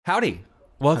Howdy.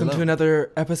 Welcome Hello. to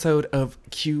another episode of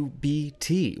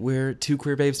QBT. We're two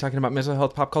queer babes talking about mental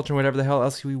health, pop culture, and whatever the hell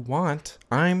else we want.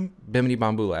 I'm Bimini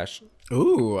Bambulash.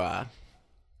 Ooh,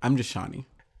 I'm just Shawnee.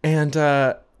 And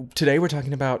today we're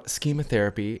talking about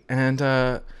schemotherapy.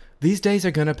 And these days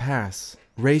are gonna pass.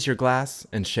 Raise your glass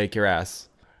and shake your ass.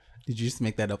 Did you just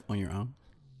make that up on your own?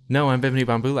 No, I'm Bimini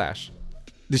Bambulash.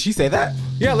 Did she say that?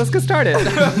 Yeah, let's get started.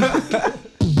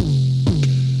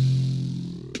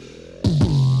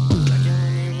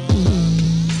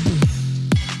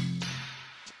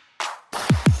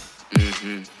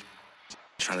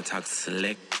 Trying to talk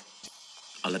slick,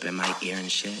 all up in my ear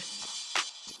and shit.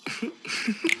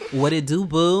 What it do,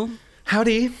 boo?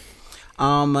 Howdy.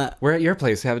 Um, We're at your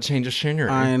place. We have a change of scenery.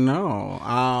 I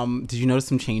know. Did you notice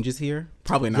some changes here?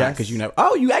 Probably not, Yes. because you never.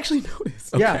 Oh, you actually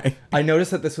noticed. Okay. Yeah, I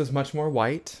noticed that this was much more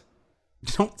white.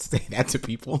 Don't say that to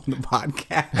people on the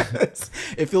podcast.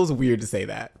 It feels weird to say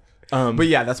that. But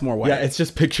yeah, that's more white. Yeah, it's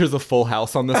just pictures of Full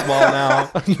House on this wall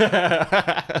now.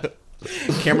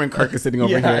 Cameron Kirk is sitting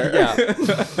over here.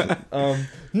 Yeah.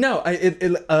 No,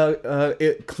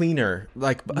 it cleaner.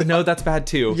 Like, no, that's bad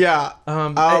too. Yeah.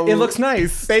 It looks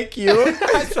nice. Thank you.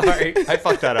 Sorry, I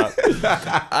fucked that up.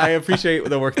 I appreciate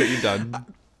the work that you've done.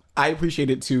 I appreciate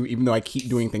it too, even though I keep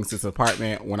doing things to this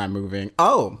apartment when I'm moving.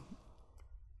 Oh,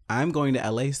 I'm going to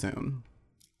LA soon.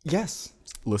 Yes.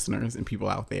 Listeners and people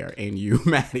out there, and you,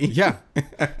 Maddie. Yeah.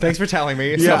 Thanks for telling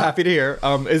me. So Yeah. happy to hear.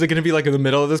 Is it going to be like in the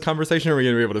middle of this conversation, or are we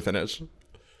going to be able to finish?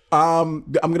 I'm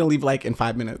gonna leave like in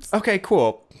 5 minutes. Okay,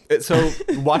 cool. So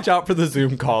watch out for the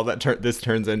Zoom call that this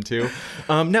turns into.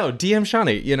 No, DM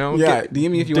Shawnee, you know? Yeah,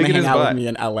 DM me if you want dig to in hang his out butt. with me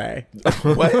in LA.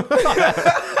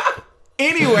 What?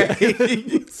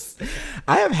 Anyways,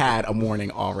 I have had a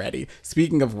morning already.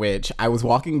 Speaking of which, I was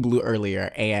walking Blue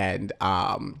earlier, and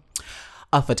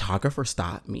a photographer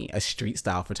stopped me, a street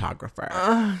style photographer.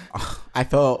 I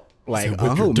felt like,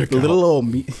 little old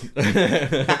me.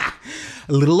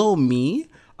 Little old me.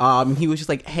 He was just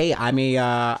like, "Hey, I'm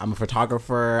a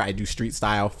photographer. I do street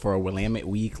style for Willamette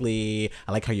Weekly.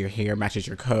 I like how your hair matches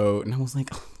your coat." And I was like,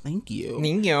 "Oh, thank you."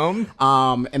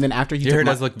 And then after he Your hair took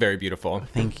my, does look very beautiful.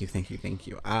 thank you.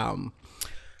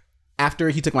 After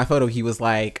he took my photo, he was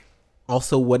like,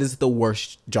 "Also, what is the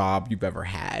worst job you've ever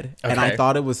had?" And I Okay.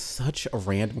 thought it was such a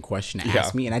random question to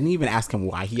ask me, and I didn't even ask him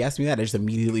why he asked me that. I just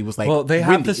immediately was like, Well, they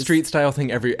have the Wendy's. street style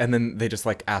thing and then they just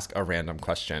like ask a random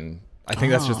question. I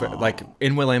think that's just like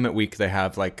in Willamette Week, they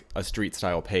have like a street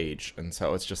style page. And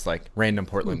so it's just like random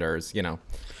Portlanders, you know?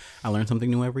 I learn something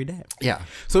new every day. Yeah.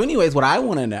 So anyways, what I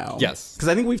want to know. Yes. Because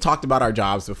I think we've talked about our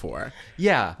jobs before.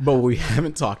 Yeah. But what we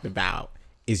haven't talked about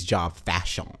is job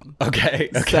fashion. Okay.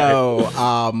 So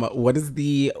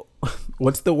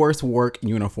what's the worst work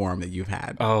uniform that you've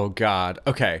had? Oh, God.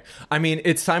 Okay. I mean,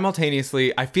 it's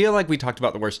simultaneously, I feel like we talked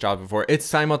about the worst job before. It's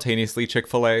simultaneously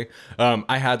Chick-fil-A.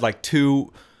 I had like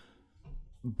 2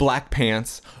 black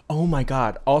pants. Oh my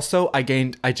God. Also, I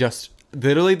just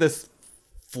literally this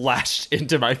flashed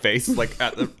into my face like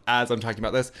as I'm talking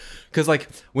about this. Because like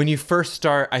when you first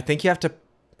start, I think you have to,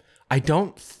 I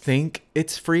don't think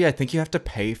it's free. I think you have to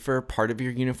pay for part of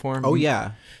your uniform. Oh,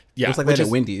 yeah. Yeah, It was like which that at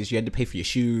is- Wendy's. You had to pay for your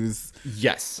shoes,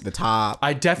 Yes. the top.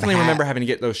 I definitely the hat. remember having to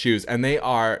get those shoes, and they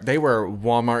were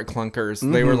Walmart clunkers.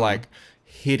 They were like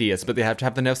hideous, but they have to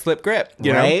have the no slip grip,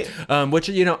 you Right? know? Which,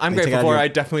 you know, I'm They take grateful out for. your- I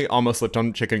definitely almost slipped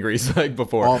on chicken grease like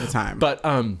before. All the time. But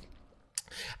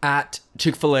at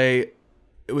Chick-fil-A,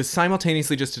 it was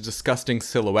simultaneously just a disgusting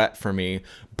silhouette for me,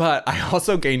 but I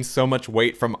also gained so much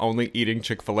weight from only eating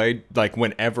Chick-fil-A, like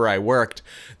whenever I worked,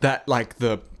 that like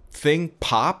the thing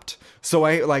popped. So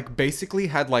I like basically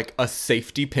had like a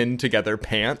safety pin together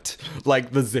pant,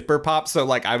 like the zipper popped. So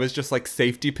like I was just like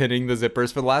safety pinning the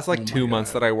zippers for the last like 2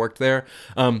 months that I worked there.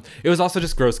 It was also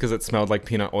just gross because it smelled like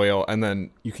peanut oil. And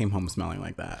then You came home smelling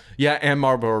like that. yeah, and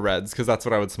Marlboro Reds, because that's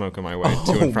what I would smoke on my way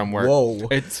to and from work. Whoa.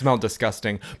 It smelled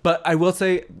disgusting. But I will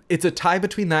say it's a tie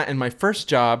between that and my first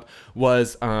job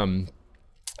was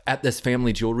at this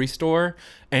family jewelry store.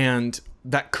 And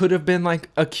that could have been like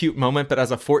a cute moment. But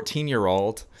as a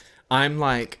 14-year-old, I'm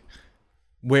like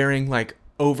wearing like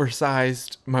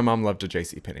oversized. My mom loved a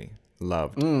JCPenney.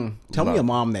 Loved. Tell me a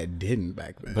mom that didn't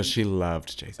back then. But she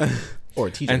loved JCPenney. Or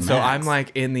TJ And so Maxx. I'm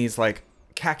like in these like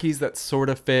khakis that sort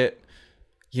of fit,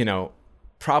 you know,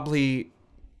 probably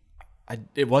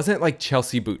it wasn't like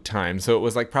Chelsea boot time. So it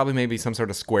was like probably maybe some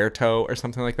sort of square toe or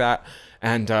something like that.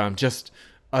 And just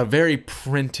a very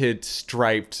printed,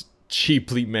 striped,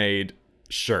 cheaply made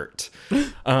shirt.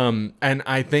 And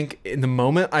I think in the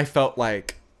moment I felt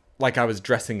like I was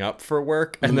dressing up for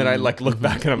work. And then I like look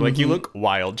back and I'm like, you look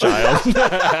wild, child.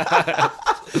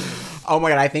 Oh my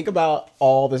God, I think about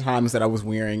all the times that I was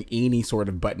wearing any sort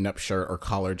of button-up shirt or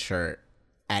collared shirt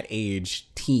at age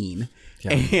teen.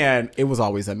 Yeah. And it was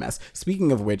always a mess.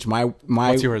 Speaking of which, my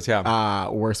What's yours? Yeah.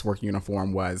 Worst work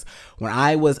uniform was when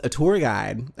I was a tour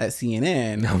guide at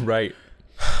CNN. Right.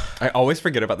 I always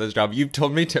forget about this job. You've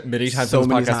told me many times So on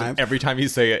this many podcast, times. and every time you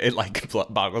say it, it like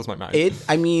boggles my mind.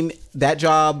 That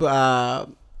job,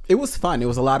 it was fun. It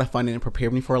was a lot of fun, and it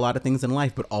prepared me for a lot of things in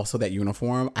life. But also that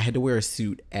uniform, I had to wear a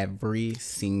suit every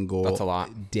single That's a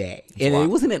lot. day. That's and a lot. it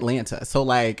was in Atlanta. So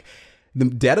like the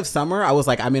dead of summer, I was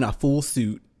like, I'm in a full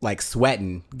suit, like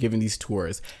sweating, giving these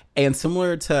tours. And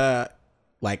similar to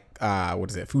like,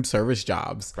 food service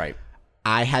jobs. Right.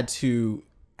 I had to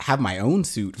have my own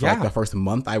suit for like the first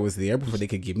month I was there before they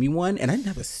could give me one. And I didn't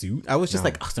have a suit. I was just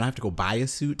like, oh, so I have to go buy a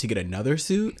suit to get another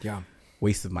suit? Yeah.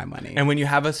 Waste of my money. And when you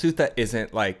have a suit that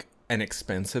isn't like an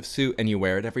expensive suit and you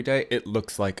wear it every day, it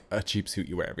looks like a cheap suit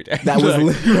you wear every day. That was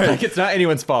like it's not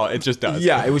anyone's fault. It just does.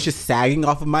 Yeah, it was just sagging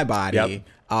off of my body.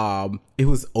 Yep. It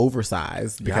was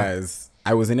oversized because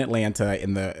I was in Atlanta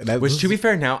Which, to be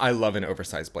fair, now I love an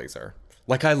oversized blazer.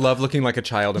 Like, I love looking like a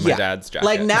child in my dad's jacket.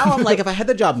 Like, now I'm like, if I had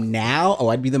the job now,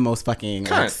 I'd be the most fucking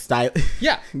like, style.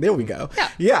 Yeah. There we go.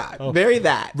 Yeah. Very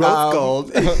that. Rose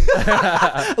gold.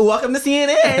 Welcome to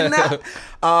CNN.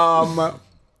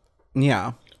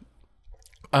 Yeah.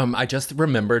 I just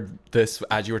remembered this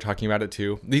as you were talking about it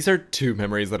too. These are two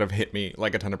memories that have hit me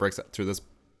like a ton of bricks through this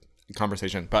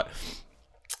conversation. But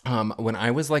when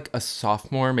I was like a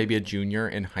sophomore, maybe a junior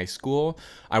in high school,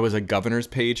 I was a governor's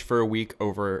page for a week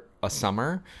over a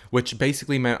summer, which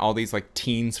basically meant all these like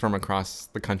teens from across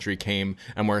the country came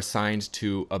and were assigned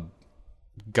to a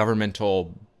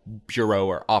governmental bureau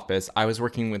or office. I was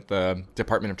working with the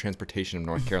Department of Transportation of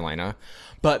North Carolina,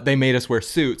 but they made us wear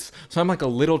suits. So I'm like a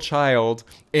little child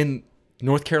in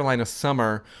North Carolina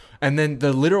summer. And then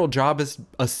the literal job is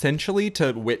essentially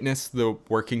to witness the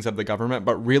workings of the government,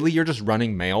 but really you're just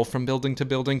running mail from building to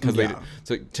building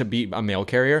to be a mail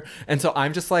carrier. And so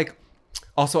I'm just like,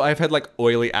 also I've had like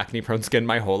oily acne prone skin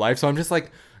my whole life. So I'm just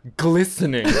like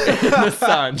glistening in the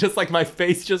sun, just like my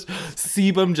face, just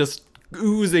sebum just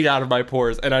oozing out of my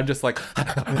pores, and I'm just like, like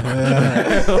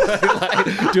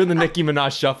doing the Nicki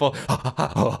Minaj shuffle.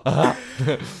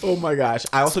 Oh my gosh.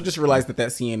 I also just realized that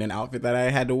CNN outfit that I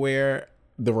had to wear,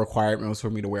 the requirement was for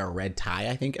me to wear a red tie,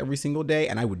 I think, every single day,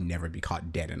 and I would never be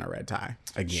caught dead in a red tie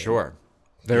again. Sure.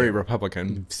 Very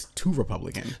Republican. Too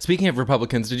Republican. Speaking of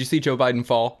Republicans, did you see Joe Biden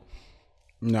fall?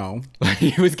 No.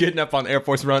 He was getting up on Air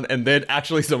Force One, and then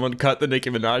actually someone cut the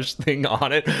Nicki Minaj thing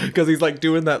on it because he's like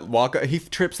doing that walk. He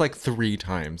trips like 3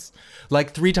 times.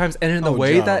 Like 3 times. And in the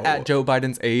way Joe. that at Joe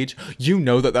Biden's age, you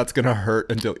know that that's going to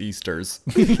hurt until Easter's.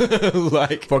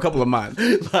 Like For a couple of months.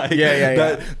 Like,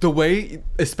 Yeah. The way,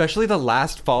 especially the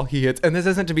last fall he hits, and this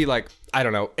isn't to be like, I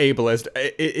don't know, ableist.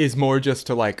 It is more just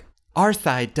to like, our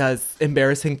side does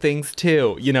embarrassing things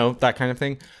too, you know, that kind of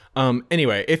thing.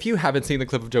 Anyway, if you haven't seen the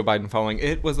clip of Joe Biden falling,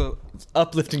 it was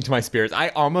uplifting to my spirits. I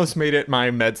almost made it my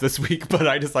meds this week, but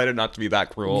I decided not to be that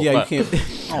cruel. Yeah, but you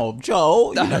can't. Oh,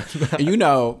 Joe. You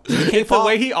can't it's fall. the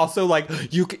way he also like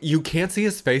you can't see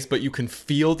his face, but you can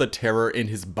feel the terror in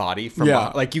his body from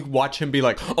like you watch him be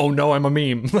like, oh no, I'm a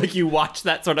meme. Like you watch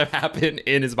that sort of happen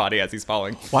in his body as he's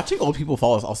falling. Watching old people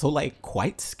fall is also like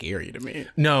quite scary to me.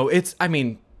 No,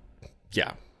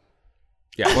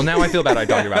 yeah. Well, now I feel bad I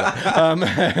talked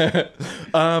about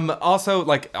it. Also,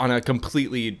 like on a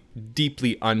completely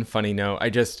deeply unfunny note,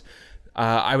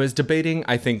 I was debating,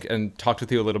 I think, and talked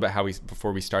with you a little bit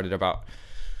before we started about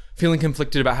feeling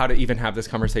conflicted about how to even have this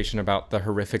conversation about the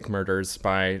horrific murders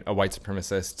by a white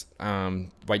supremacist,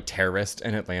 white terrorist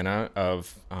in Atlanta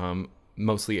of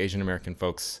mostly Asian American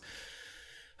folks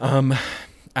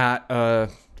at a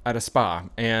spa.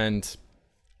 And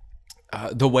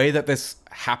the way that this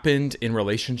happened in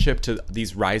relationship to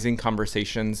these rising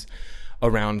conversations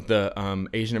around the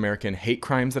Asian American hate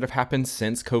crimes that have happened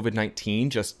since COVID-19,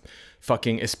 just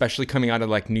fucking, especially coming out of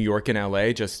like New York and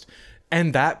LA,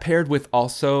 and that paired with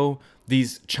also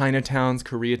these Chinatowns,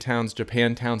 Koreatowns,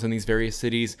 Japantowns in these various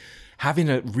cities having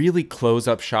to really close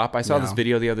up shop. I saw this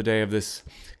video the other day of this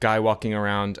guy walking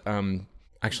around.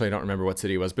 Actually, I don't remember what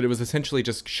city it was, but it was essentially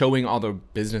just showing all the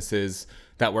businesses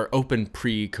that were open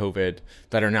pre-COVID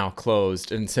that are now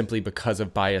closed, and simply because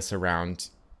of bias around,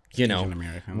 you know,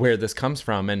 where this comes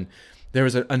from. And there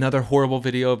was another horrible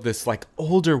video of this like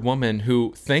older woman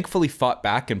who thankfully fought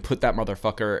back and put that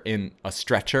motherfucker in a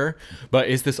stretcher. But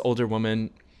is this older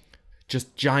woman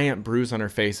just giant bruise on her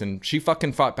face, and she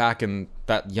fucking fought back, and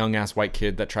that young ass white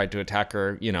kid that tried to attack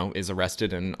her, you know, is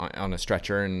arrested and on a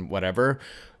stretcher and whatever.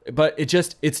 But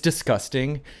it's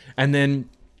disgusting. And then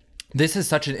this is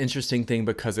such an interesting thing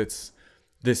because it's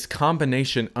this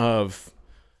combination of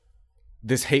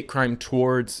this hate crime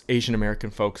towards Asian American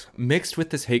folks mixed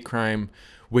with this hate crime,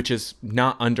 which is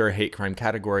not under a hate crime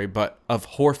category, but of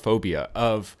whorephobia,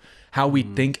 of how we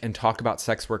think and talk about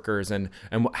sex workers and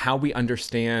how we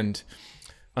understand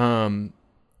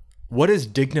what is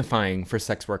dignifying for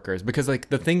sex workers. Because like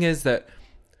the thing is that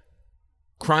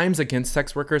crimes against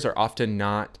sex workers are often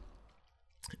not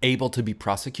able to be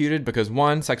prosecuted because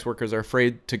one, sex workers are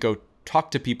afraid to go talk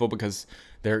to people because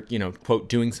they're, you know, quote,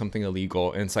 doing something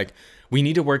illegal. And it's like, we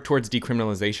need to work towards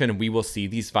decriminalization and we will see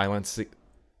these violence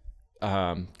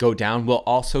go down. We'll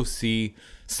also see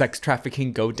sex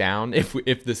trafficking go down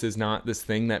if this is not this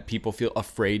thing that people feel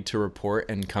afraid to report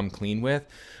and come clean with.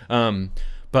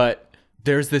 But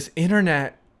there's this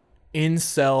internet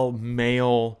incel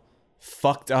male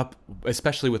fucked up,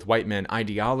 especially with white men,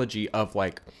 ideology of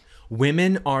like,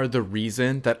 women are the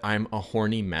reason that I'm a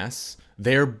horny mess.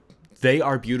 They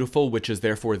are beautiful, which is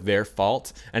therefore their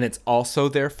fault. And it's also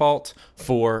their fault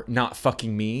for not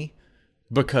fucking me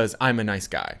because I'm a nice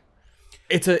guy.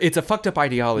 It's a fucked up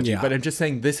ideology, but I'm just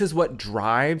saying this is what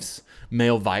drives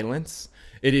male violence.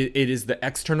 It is the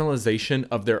externalization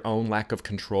of their own lack of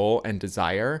control and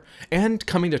desire and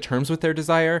coming to terms with their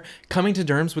desire, coming to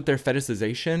terms with their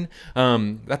fetishization.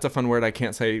 That's a fun word I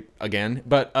can't say again,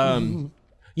 but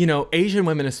you know, Asian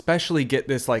women especially get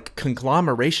this like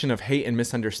conglomeration of hate and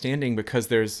misunderstanding because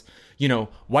there's, you know,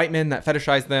 white men that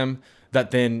fetishize them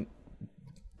that then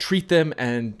treat them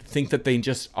and think that they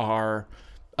just are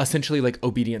essentially like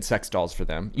obedient sex dolls for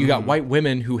them. You got white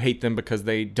women who hate them because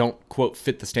they don't quote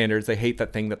fit the standards. They hate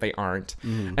that thing that they aren't.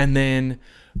 And then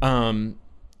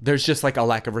there's just like a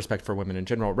lack of respect for women in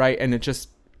general, right? And it just,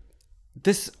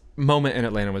 this moment in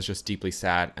Atlanta was just deeply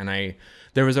sad. And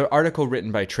there was an article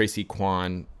written by Tracy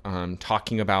Kwan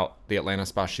talking about the Atlanta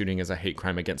spa shooting as a hate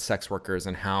crime against sex workers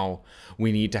and how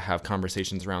we need to have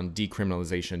conversations around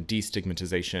decriminalization,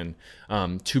 destigmatization,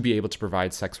 to be able to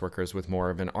provide sex workers with more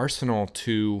of an arsenal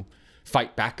to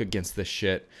fight back against this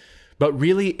shit. But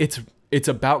really, it's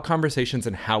about conversations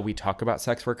and how we talk about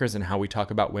sex workers and how we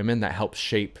talk about women that help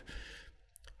shape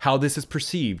how this is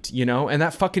perceived, you know? And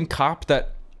that fucking cop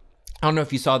that, I don't know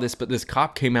if you saw this, but this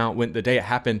cop came out when the day it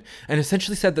happened and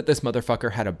essentially said that this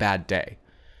motherfucker had a bad day.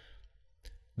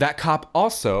 That cop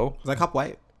also... Was that cop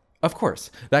white? Of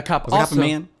course. That cop Was also... Was the cop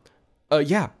a man?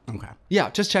 Yeah. Okay. Yeah,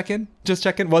 just checking.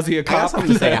 Was he a cop? I'm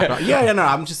just saying.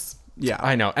 I'm just... Yeah.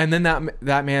 I know. And then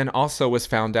that man also was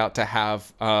found out to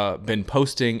have been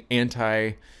posting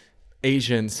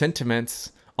anti-Asian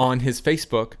sentiments on his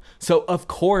Facebook. So, of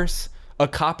course... a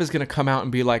cop is going to come out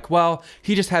and be like, well,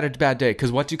 he just had a bad day.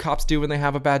 Because what do cops do when they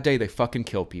have a bad day? They fucking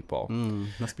kill people.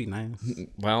 Must be nice.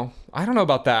 Well, I don't know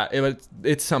about that.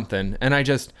 It's something. And I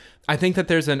think that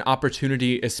there's an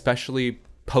opportunity, especially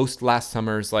post last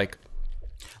summer's like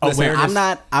awareness.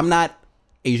 I'm not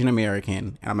Asian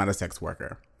American and I'm not a sex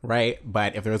worker, right?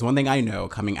 But if there's one thing I know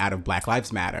coming out of Black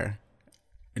Lives Matter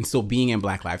and still being in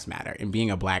Black Lives Matter and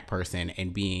being a black person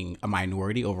and being a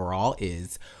minority overall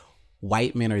is...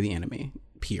 white men are the enemy,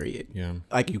 period. Yeah.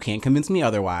 Like, you can't convince me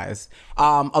otherwise.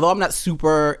 Although I'm not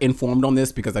super informed on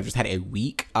this because I've just had a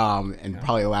week. And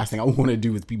probably the last thing I want to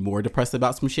do is be more depressed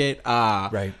about some shit.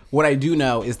 Right. What I do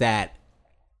know is that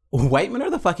white men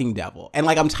are the fucking devil. And,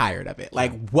 like, I'm tired of it.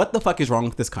 Like, what the fuck is wrong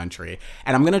with this country?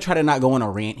 And I'm going to try to not go on a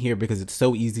rant here because it's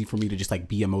so easy for me to just, like,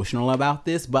 be emotional about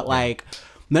this. But, like...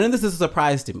 none of this is a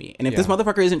surprise to me. And if this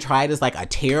motherfucker isn't tried as, like, a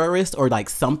terrorist or, like,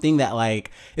 something that,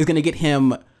 like, is going to get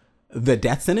him... the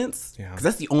death sentence, because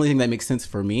that's the only thing that makes sense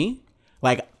for me.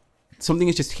 Like, something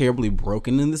is just terribly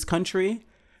broken in this country,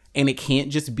 and it can't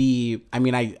just be... I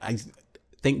mean, I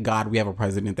thank God we have a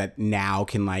president that now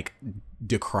can, like,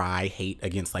 decry hate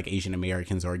against, like, Asian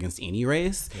Americans or against any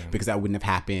race, because that wouldn't have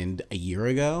happened a year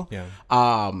ago.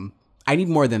 I need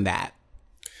more than that.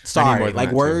 Sorry,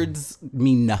 like, words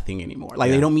mean nothing anymore. Like,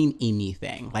 they don't mean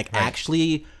anything. Like,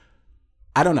 actually...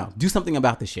 I don't know. Do something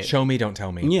about this shit. Show me, don't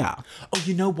tell me. Yeah. Oh,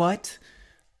 you know what?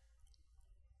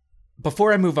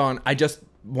 Before I move on, I just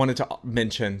wanted to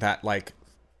mention that, like,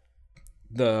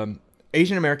 the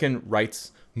Asian American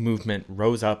rights movement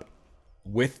rose up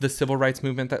with the civil rights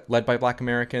movement that led by Black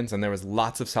Americans, and there was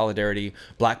lots of solidarity.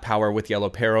 Black Power with Yellow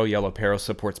Peril. Yellow Peril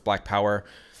supports Black Power.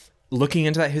 Looking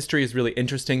into that history is really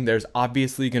interesting. There's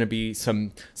obviously going to be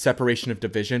some separation of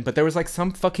division, but there was like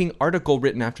some fucking article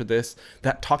written after this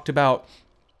that talked about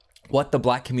what the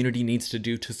Black community needs to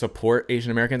do to support Asian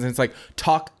Americans. And it's like,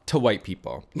 talk to white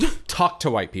people. Talk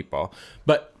to white people.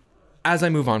 But as I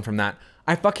move on from that,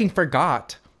 I fucking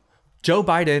forgot Joe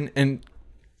Biden and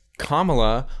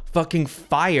Kamala fucking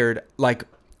fired like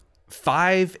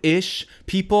 5-ish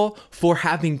people for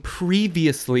having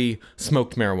previously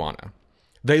smoked marijuana.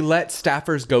 They let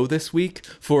staffers go this week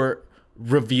for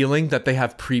revealing that they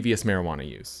have previous marijuana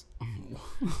use.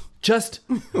 Just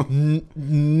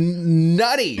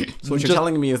nutty. So what you're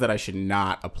telling me is that I should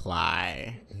not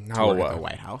apply to work at the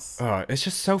White House. It's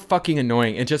just so fucking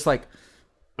annoying. And just like,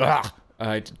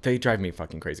 they drive me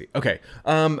fucking crazy. Okay.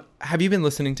 Have you been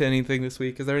listening to anything this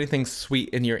week? Is there anything sweet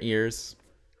in your ears?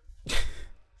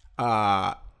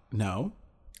 No.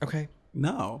 Okay.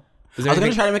 No. Is I there was going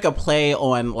anything- to try to make a play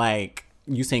on like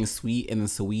you saying sweet and then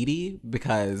sweetie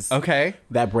because Okay.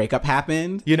 that breakup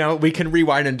happened. You know, we can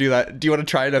rewind and do that. Do you want to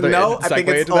try another No, I segue think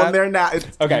it's into on that? there now.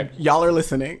 Okay. Y'all are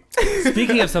listening.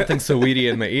 Speaking of something sweetie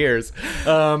in the ears,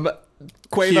 Quavo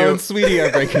Cute. and Sweetie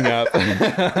are breaking up.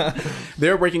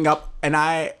 They're breaking up, and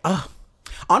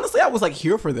honestly, I was like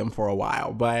here for them for a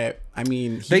while, but I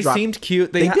mean, They seemed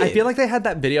cute. I did. feel like they had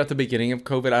that video at the beginning of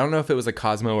COVID. I don't know if it was a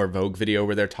Cosmo or Vogue video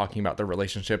where they're talking about their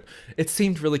relationship. It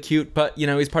seemed really cute, but you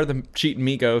know, he's part of the Cheatin'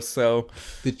 Migos, so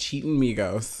the cheating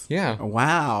Migos. yeah.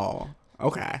 Wow.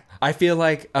 Okay. I feel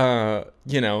like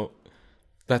you know,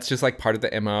 that's just like part of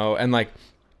the MO. And like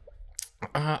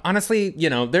honestly, you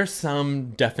know, there's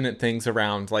some definite things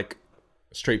around like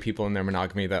straight people in their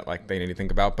monogamy that like they need to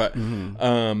think about. But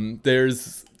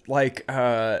there's like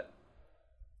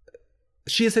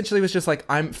she essentially was just like,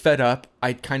 I'm fed up.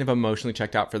 I kind of emotionally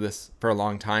checked out for this for a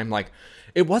long time. Like,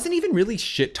 it wasn't even really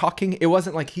shit talking. It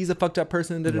wasn't like he's a fucked up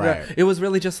person. Right. It was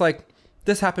really just like,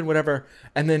 this happened, whatever.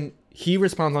 And then he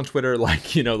responds on Twitter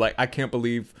like, you know, like, I can't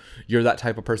believe you're that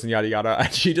type of person, yada yada.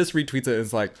 And she just retweets it and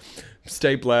is like,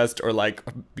 stay blessed, or like,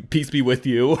 peace be with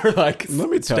you, or like, Let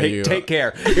me tell you. take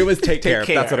care. It was take care.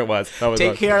 care. That's what it was. That was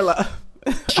Take care, love.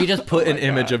 She just put an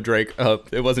image of Drake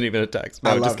up. It wasn't even a text.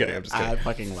 No, I'm just kidding. I'm just I kidding.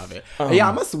 fucking love it. Yeah,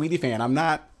 I'm a Sweetie fan. I'm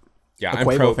not Yeah, a I'm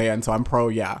Quavo pro. fan, so I'm pro.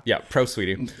 Yeah. Yeah, pro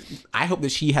Sweetie. I hope that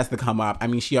she has to come up. I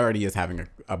mean, she already is having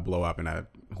a blow up and a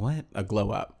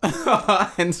glow up,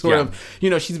 and sort Yeah. of,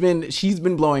 you know, she's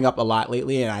been blowing up a lot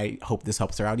lately, and I hope this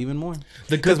helps her out even more. The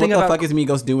good Because what thing the about fuck is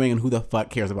Migos doing, and who the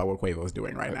fuck cares about what Quavo's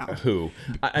doing right now? who?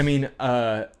 I mean,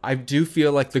 I do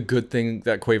feel like the good thing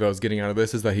that Quavo is getting out of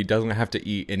this is that he doesn't have to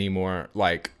eat any more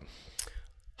like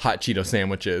hot Cheeto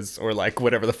sandwiches or like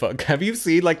whatever the fuck. Have you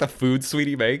seen like the food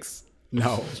Sweetie makes?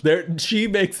 No. She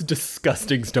makes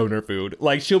disgusting stoner food.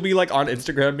 Like, she'll be like on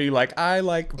Instagram, be like, I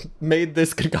like made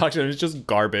this concoction. It's just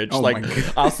garbage. Oh like, my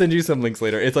God. I'll send you some links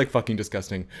later. It's like fucking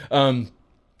disgusting.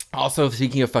 Also,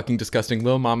 speaking of fucking disgusting,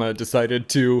 Lil Mama decided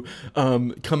to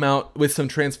come out with some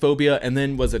transphobia and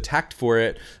then was attacked for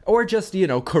it, or just, you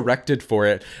know, corrected for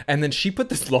it. And then she put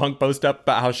this long post up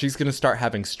about how she's going to start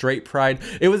having straight pride.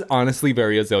 It was honestly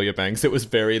very Azalea Banks. It was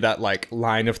very that like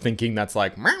line of thinking that's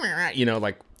like, you know,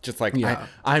 like just like, Yeah.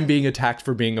 I'm being attacked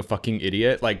for being a fucking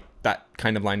idiot. Like that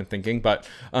kind of line of thinking. But,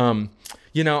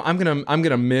 you know, I'm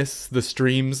gonna miss the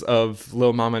streams of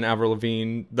Lil Mama and Avril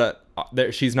Lavigne that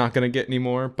she's not gonna get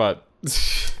anymore. But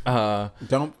I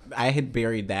had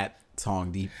buried that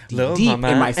song deep Lil in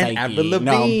Mama my and psyche. Avril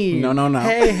Lavigne. No.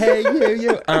 Hey,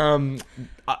 you.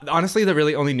 Honestly, the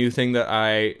really only new thing that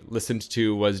I listened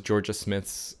to was Georgia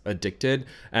Smith's "Addicted,"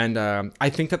 and I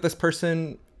think that this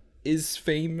person is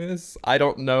famous. I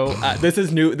don't know. This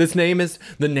is new. The name is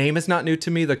not new to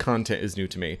me. The content is new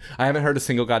to me. I haven't heard a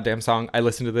single goddamn song. I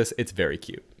listened to this. It's very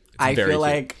cute. I very feel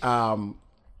cute. like I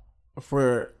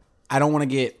don't want to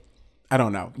get, I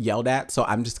don't know, yelled at, so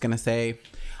I'm just gonna say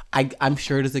I'm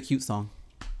sure it is a cute song.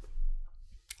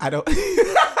 I don't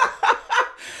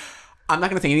I'm not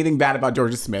gonna say anything bad about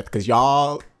Georgia Smith because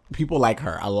people like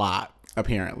her a lot,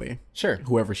 apparently. Sure.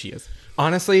 Whoever she is.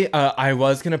 Honestly,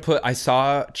 I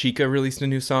saw Chica released a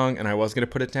new song and I was going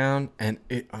to put it down and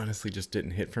it honestly just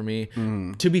didn't hit for me.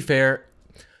 To be fair,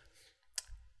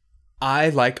 I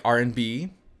like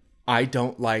R&B. I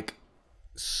don't like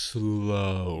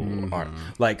slow R.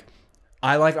 Like,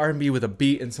 I like R&B with a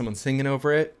beat and someone singing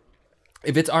over it.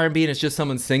 If it's R&B and it's just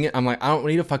someone singing, I'm like, I don't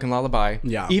need a fucking lullaby.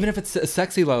 Yeah. Even if it's a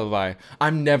sexy lullaby,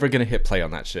 I'm never going to hit play on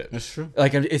that shit. That's true.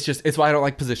 Like, it's why I don't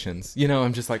like Positions. You know,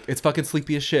 I'm just like, it's fucking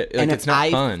sleepy as shit. Like, it's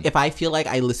not fun. If I feel like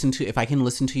if I can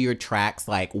listen to your tracks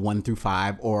like 1 through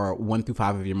 5 or 1 through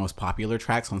 5 of your most popular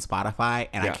tracks on Spotify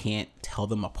and Yeah. I can't tell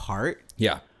them apart,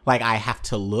 Yeah. like I have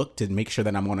to look to make sure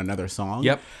that I'm on another song.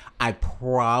 Yep. I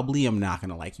probably am not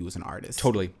gonna like you as an artist.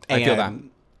 Totally. I feel that.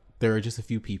 And there are just a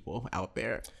few people out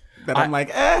there that I'm like,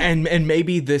 eh. And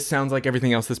maybe this sounds like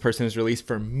everything else this person has released.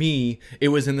 For me, it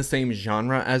was in the same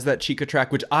genre as that Chica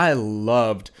track, which I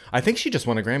loved. I think she just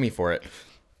won a Grammy for it.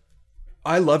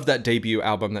 I loved that debut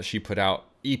album that she put out,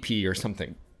 EP or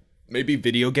something. Maybe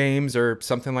Video Games or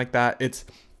something like that. It's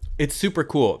it's super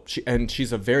cool.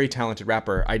 She's a very talented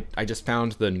rapper. I just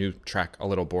found the new track a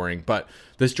little boring, but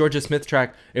this Georgia Smith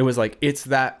track, it was like, it's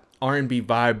that R&B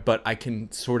vibe, but I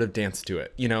can sort of dance to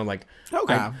it, you know, like,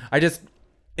 Okay. I just,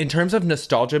 in terms of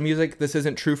nostalgia music, this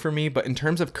isn't true for me, but in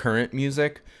terms of current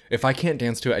music, if I can't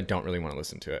dance to it, I don't really want to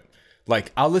listen to it.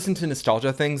 Like, I'll listen to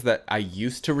nostalgia things that I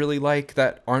used to really like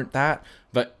that aren't that,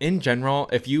 but in general,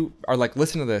 if you are like,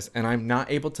 listen to this, and I'm not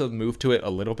able to move to it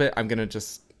a little bit, I'm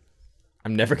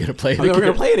never gonna play it I'm again. never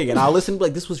gonna play it again. I'll listen,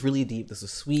 like, this was really deep. This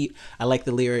was sweet. I like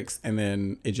the lyrics, and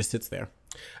then it just sits there.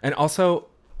 And also,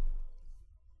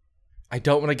 I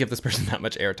don't want to give this person that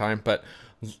much airtime, but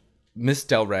Miss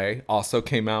Del Rey also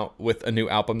came out with a new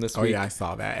album this Oh week. yeah, I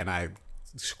saw that, and I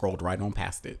scrolled right on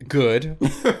past it. Good.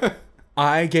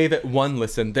 I gave it one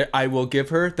listen. I will give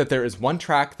her that there is one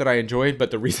track that I enjoyed, but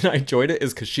the reason I enjoyed it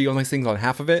is because she only sings on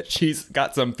half of it. She's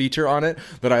got some feature on it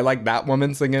that I like that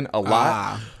woman singing a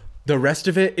lot. The rest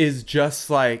of it is just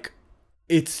like,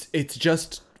 it's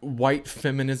just white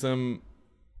feminism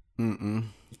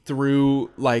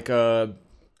through like a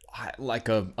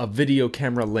video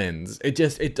camera lens. It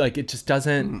just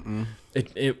doesn't.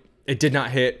 It did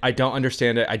not hit. I don't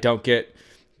understand it. I don't get.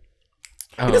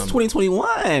 It is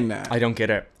 2021. I don't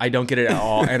get it. I don't get it at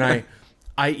all. And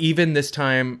I even this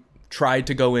time tried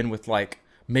to go in with like,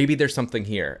 maybe there's something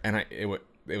here, and it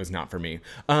was not for me.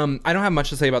 I don't have much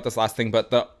to say about this last thing,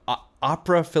 but the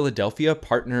Opera Philadelphia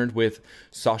partnered with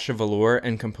Sasha Velour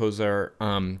and composer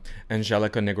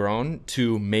Angelica Negron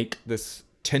to make this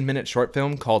 10-minute short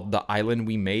film called The Island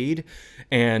We Made,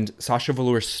 and Sasha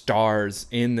Velour stars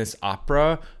in this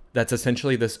opera that's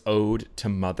essentially this ode to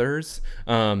mothers,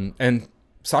 and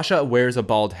Sasha wears a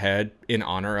bald head in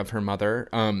honor of her mother,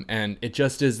 and it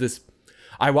just is this.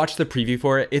 I watched the preview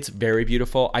for it. It's very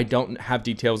beautiful. I don't have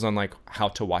details on like how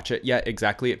to watch it yet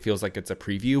exactly. It feels like it's a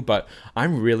preview, but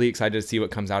I'm really excited to see what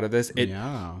comes out of this.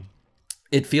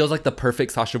 It feels like the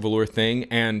perfect Sasha Velour thing,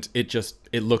 and it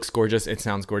looks gorgeous. It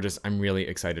sounds gorgeous. I'm really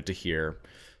excited to hear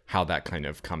how that kind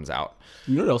of comes out.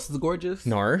 You know what else is gorgeous?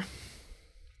 Nar?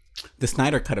 The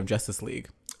Snyder cut of Justice League.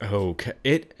 Okay.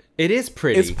 It is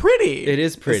pretty. It's pretty. It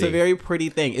is pretty. It's a very pretty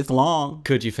thing. It's long.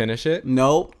 Could you finish it?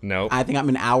 Nope. I think I'm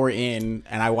an hour in,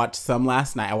 and I watched some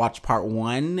last night. I watched part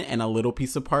 1 and a little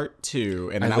piece of part 2.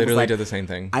 And then I literally was like, did the same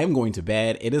thing. I am going to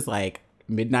bed. It is like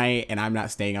midnight, and I'm not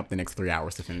staying up the next 3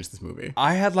 hours to finish this movie.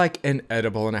 I had like an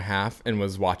edible and a half and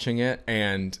was watching it,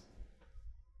 and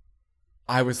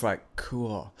I was like,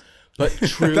 cool. But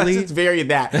truly, That's just very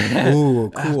that.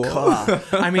 Ooh, cool.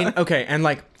 I mean, okay, and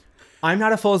like, I'm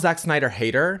not a full Zack Snyder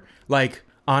hater. Like,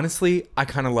 honestly, I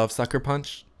kind of love Sucker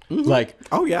Punch. Mm-hmm. Like,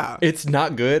 oh yeah, it's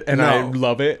not good, and I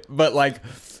love it. But like,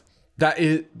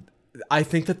 I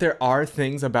think that there are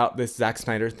things about this Zack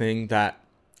Snyder thing that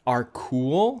are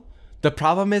cool. The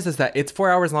problem is that it's 4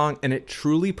 hours long, and it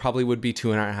truly probably would be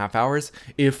 2.5 hours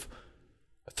if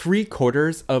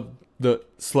 3/4 of the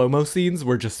slow-mo scenes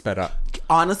were just sped up.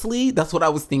 Honestly, that's what I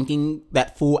was thinking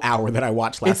that full hour that I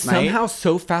watched last night. It's somehow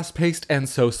so fast-paced and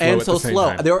so slow and at so the same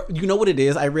slow. time. You know what it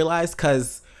is? I realized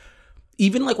because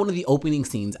even like one of the opening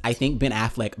scenes, I think Ben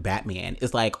Affleck, Batman,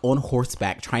 is like on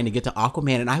horseback trying to get to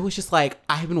Aquaman. And I was just like,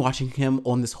 I've been watching him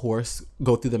on this horse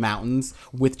go through the mountains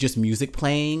with just music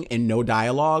playing and no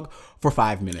dialogue for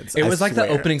 5 minutes. It was like the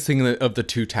opening scene of the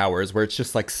Two Towers where it's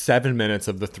just like 7 minutes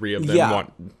of the three of them. Yeah.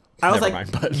 I was Never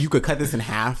like, mind, but you could cut this in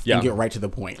half and get right to the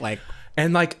point. Like,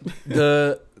 and like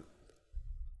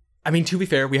I mean, to be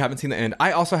fair, we haven't seen the end.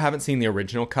 I also haven't seen the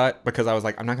original cut because I was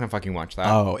like, I'm not gonna fucking watch that.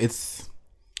 Oh, it's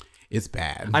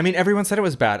bad. I mean, everyone said it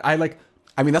was bad. I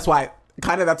mean, that's why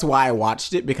I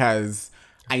watched it, because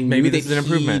I knew that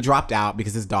he dropped out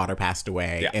because his daughter passed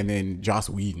away, and then Joss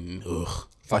Whedon,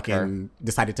 fucking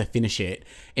decided to finish it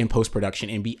in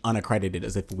post-production and be unaccredited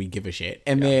as if we give a shit.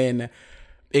 And then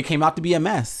it came out to be a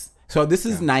mess. So this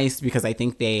is nice because I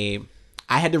think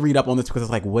I had to read up on this because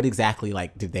it's like, what exactly,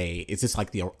 like, is this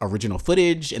like the original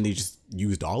footage and they just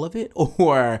used all of it,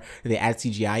 or did they add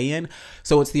CGI in?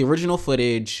 So it's the original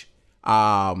footage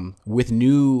with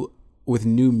new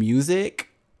music,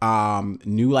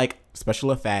 new like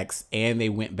special effects, and they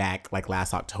went back like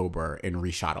last October and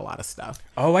reshot a lot of stuff.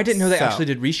 Oh, I didn't know they actually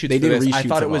did reshoots. They did reshoots. I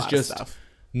thought it was just stuff.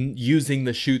 Using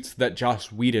the shoots that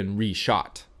Joss Whedon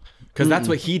reshot, because that's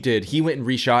what he did. He went and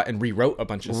reshot and rewrote a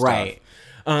bunch of stuff. Right.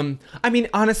 I mean,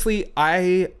 honestly,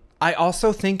 I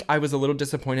also think I was a little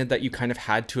disappointed that you kind of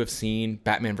had to have seen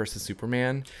Batman versus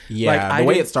Superman. Yeah, like, the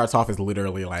way it starts off is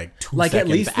literally like 2 seconds at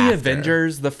least after. the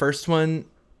Avengers, the first one,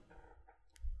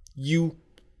 you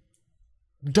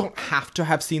don't have to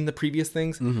have seen the previous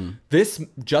things. Mm-hmm. This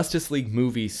Justice League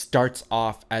movie starts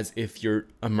off as if you're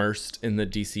immersed in the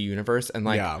DC universe, and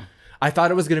like I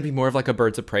thought it was going to be more of like a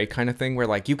Birds of Prey kind of thing where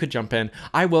like you could jump in.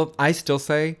 I still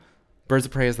say Birds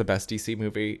of Prey is the best DC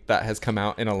movie that has come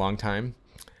out in a long time.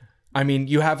 I mean,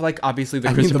 you have like obviously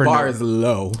the Christopher the bar Nolan. is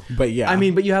low, but yeah. I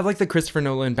mean, but you have like the Christopher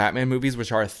Nolan Batman movies,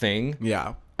 which are a thing.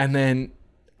 Yeah. And then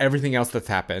everything else that's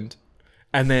happened.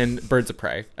 And then Birds of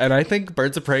Prey. And I think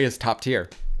Birds of Prey is top tier.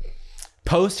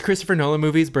 Post Christopher Nolan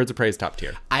movies, Birds of Prey is top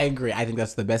tier. I agree. I think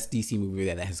that's the best DC movie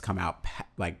that has come out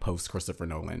like post Christopher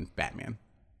Nolan Batman.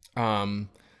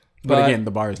 But again,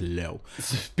 the bar is low.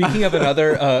 Speaking of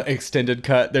another extended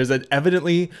cut, there's an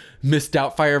evidently Miss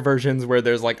Doubtfire versions where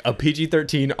there's like a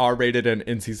PG-13, R-rated, and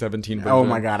NC-17 version. Oh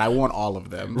my God, I want all of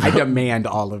them. I demand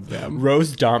all of them.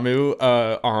 Rose Damu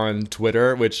on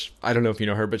Twitter, which I don't know if you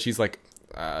know her, but she's like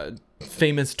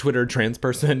famous Twitter trans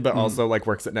person, but also like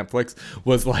works at Netflix,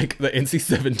 was like the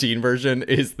NC-17 version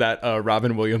is that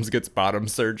Robin Williams gets bottom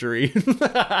surgery,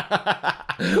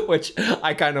 which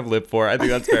I kind of live for. I think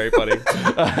that's very funny.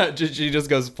 She just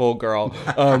goes full girl.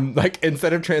 Like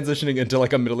instead of transitioning into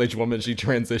like a middle-aged woman, she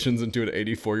transitions into an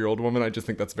 84-year-old woman. I just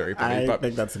think that's very funny. I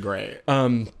think that's great.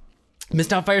 Miss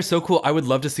Doubtfire is so cool. I would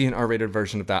love to see an R-rated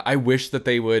version of that. I wish that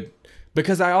they would,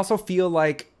 because I also feel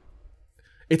like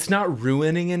it's not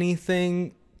ruining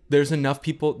anything. There's enough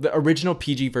people. The original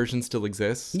PG version still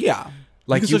exists. Yeah.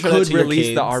 Like you still show that could to your release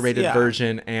kids. the R-rated Yeah.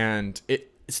 version and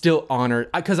it still honor,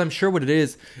 because I'm sure what it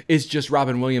is just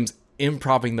Robin Williams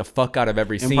improving the fuck out of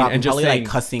every scene and just probably saying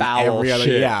like cussing foul every other.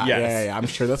 shit. Yeah, Yes. yeah. I'm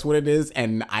sure that's what it is,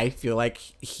 and I feel like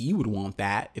he would want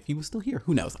that if he was still here.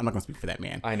 Who knows? I'm not gonna speak for that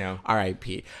man. I know.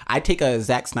 R.I.P. I take a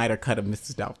Zack Snyder cut of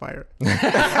Mrs. Doubtfire.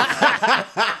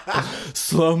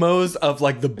 Slow-mos of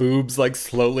like the boobs like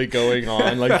slowly going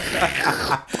on, like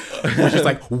It's just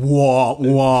like wah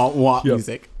wah wah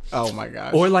music. Oh my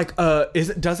gosh. or like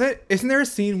isn't there a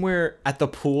scene where at the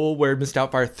pool where Miss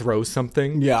Doubtfire throws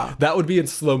something? Yeah. That would be in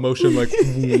slow motion like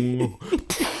Mrs.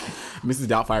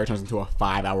 Doubtfire turns into a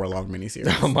 5-hour-long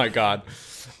miniseries. oh my god.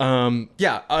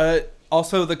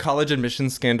 Also the college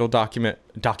admissions scandal documentary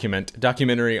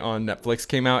on Netflix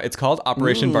came out. It's called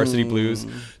Operation Varsity Blues.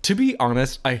 To be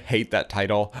honest, I hate that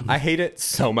title. I hate it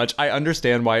so much. I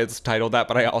understand why it's titled that,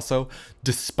 but I also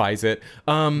despise it.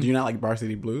 Do you not like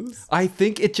Varsity Blues? I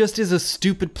think it just is a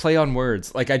stupid play on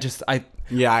words. Like I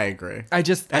Yeah, I agree. I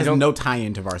Has don't no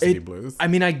tie-in to Varsity Blues. I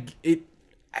mean,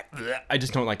 I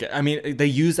just don't like it. I mean, they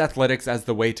use athletics as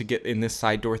the way to get in this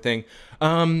side door thing.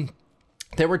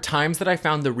 There were times that I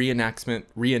found the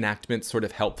reenactment sort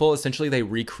of helpful. Essentially, they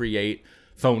recreate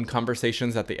phone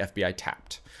conversations that the FBI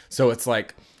tapped. So it's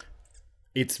like,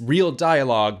 it's real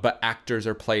dialogue, but actors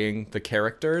are playing the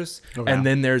characters. Okay. And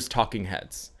then there's talking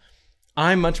heads.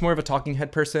 I'm much more of a talking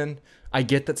head person. I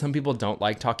get that some people don't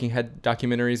like talking head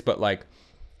documentaries, but like,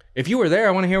 if you were there,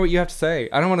 I want to hear what you have to say.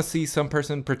 I don't want to see some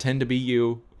person pretend to be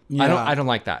you. Yeah. I don't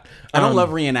like that. I don't love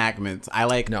reenactments. I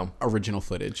like No. original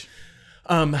footage.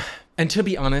 And to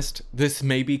be honest, this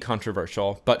may be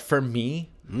controversial, but for me,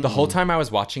 the whole time I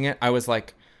was watching it, I was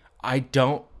like, I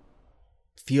don't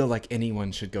feel like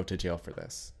anyone should go to jail for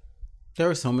this. There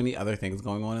are so many other things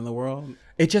going on in the world.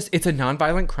 It's a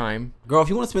nonviolent crime. Girl, if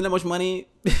you want to spend that much money,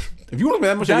 if you want to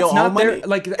spend that much of That's your not own money, their,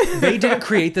 like, they didn't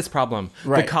create this problem.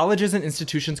 Right. The colleges and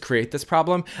institutions create this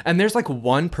problem. And there's like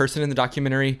one person in the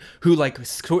documentary who like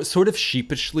sort of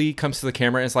sheepishly comes to the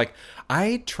camera and is like,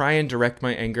 I try and direct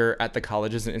my anger at the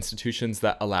colleges and institutions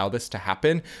that allow this to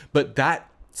happen. But that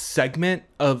segment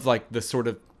of like the sort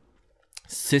of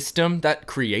system that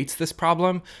creates this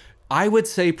problem, I would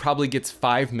say probably gets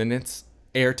 5 minutes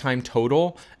airtime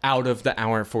total out of the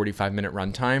hour and 45 minute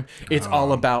runtime. It's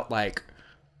all about like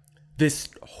this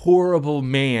horrible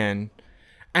man,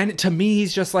 and to me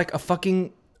he's just like a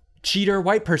fucking cheater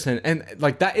white person, and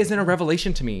like that isn't a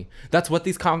revelation to me. That's what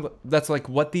that's like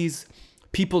what these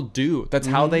people do. That's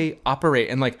how they operate.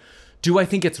 And like, do I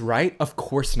think it's right? Of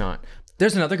course not.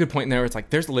 There's another good point in there where it's like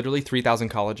there's literally 3,000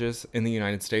 colleges in the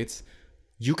United States.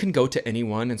 You can go to any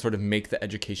one and sort of make the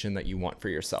education that you want for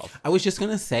yourself. I was just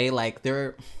going to say, like,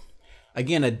 there,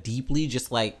 again, a deeply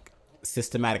just like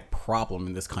systematic problem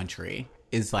in this country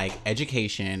is like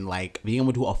education, like being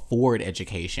able to afford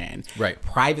education. Right.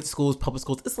 Private schools, public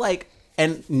schools. It's like,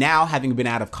 and now having been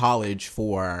out of college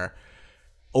for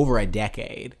over a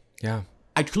decade. Yeah.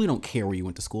 I truly don't care where you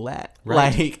went to school at,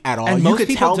 Right. like at all. And you most could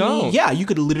people tell me, don't. yeah, you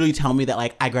could literally tell me that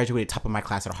like I graduated top of my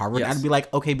class at Harvard. Yes. I'd be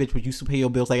like, okay, bitch, but you still pay your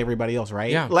bills like everybody else, right?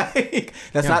 Yeah. Like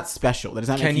that's not special. That does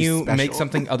not Can make you special. make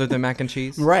something other than mac and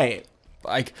cheese? right?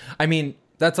 Like, I mean,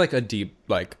 that's like a deep,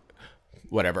 like,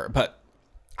 whatever. But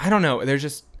I don't know. There's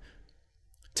just,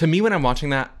 to me, when I'm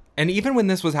watching that, and even when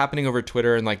this was happening over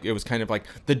Twitter, and like it was kind of like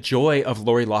the joy of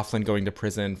Lori Loughlin going to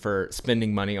prison for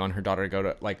spending money on her daughter to go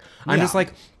to, like, I'm Yeah. just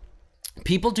like,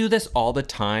 people do this all the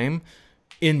time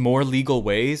in more legal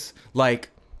ways. Like,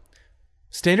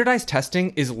 standardized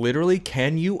testing is literally,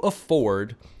 can you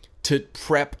afford to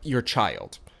prep your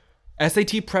child?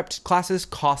 SAT prep classes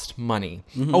cost money.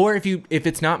 Or if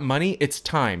it's not money, it's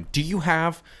time. Do you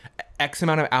have X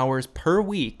amount of hours per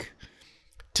week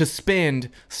to spend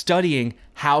studying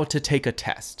how to take a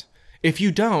test? If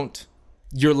you don't,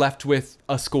 you're left with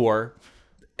a score.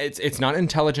 It's not an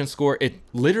intelligence score. It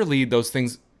literally, those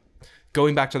things,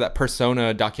 going back to that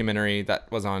Persona documentary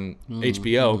that was on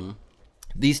HBO,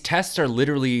 these tests are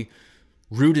literally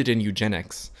rooted in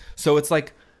eugenics. So it's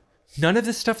like, none of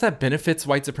this stuff that benefits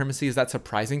white supremacy is that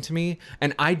surprising to me.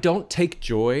 And I don't take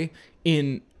joy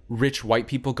in rich white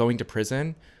people going to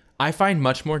prison. I find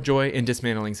much more joy in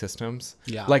dismantling systems.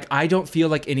 Yeah. Like, I don't feel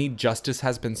like any justice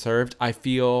has been served. I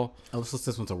feel... Oh, so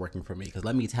systems are working for me, because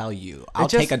let me tell you, I'll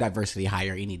take a diversity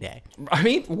hire any day. I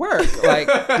mean, work. Like,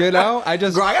 you know, I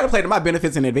just... Girl, I got to play to my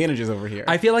benefits and advantages over here.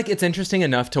 I feel like it's interesting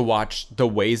enough to watch the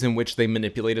ways in which they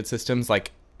manipulated systems, like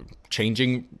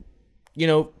changing, you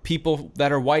know, people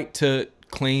that are white to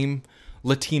claim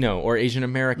Latino or Asian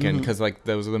American, because like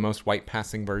those are the most white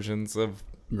passing versions of,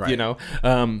 you know,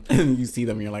 and you see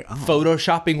them and you're like, oh.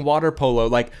 Photoshopping water polo.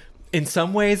 Like, in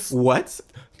some ways, What?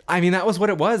 I mean, that was what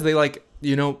it was. They, like,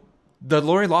 you know, the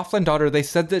Lori Loughlin daughter, they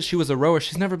said that she was a rower.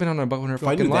 She's never been on a boat in her I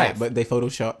fucking knew life. that, but they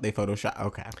Photoshop.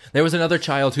 Okay. There was another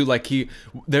child who, like,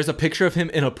 there's a picture of him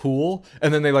in a pool,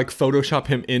 and then they, like, Photoshop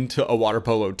him into a water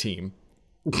polo team.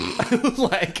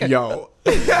 Like, Yo.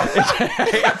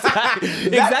 exactly.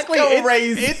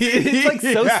 crazy. It's like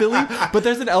so silly, but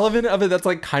there's an element of it that's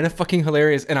like kind of fucking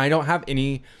hilarious, and I don't have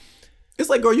any. It's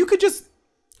like, girl, you could just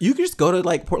go to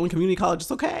like Portland Community College.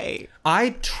 It's okay.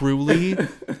 I truly,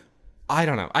 I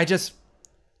don't know.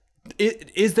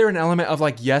 Is there an element of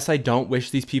like, yes, I don't wish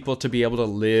these people to be able to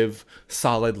live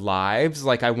solid lives.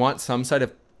 Like, I want some sort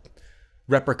of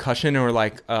repercussion or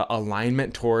like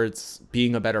alignment towards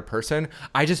being a better person.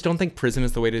 I just don't think prison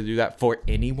is the way to do that for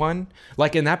anyone.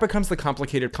 Like, and that becomes the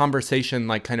complicated conversation,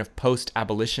 like kind of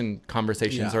post-abolition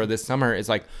conversations or this summer, is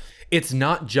like, it's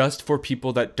not just for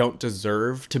people that don't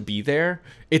deserve to be there.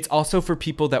 It's also for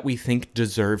people that we think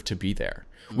deserve to be there.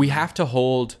 We have to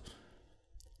hold,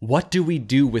 what do we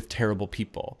do with terrible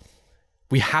people?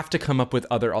 We have to come up with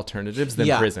other alternatives than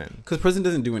prison. Because prison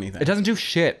doesn't do anything. It doesn't do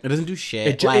shit. It doesn't do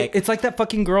shit. It's like that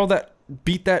fucking girl that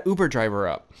beat that Uber driver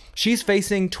up. She's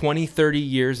facing 20, 30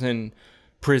 years in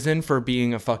prison for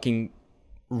being a fucking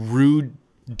rude,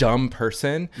 dumb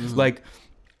person. Like,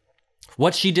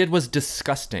 what she did was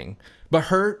disgusting. But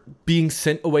her being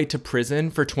sent away to prison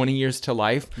for 20 years to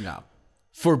life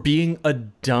for being a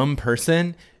dumb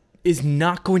person is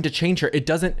not going to change her. It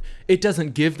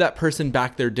doesn't give that person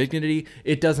back their dignity.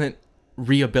 It doesn't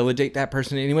rehabilitate that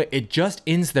person in any way. It just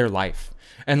ends their life.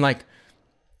 And like,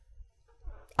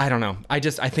 I don't know. I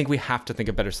think we have to think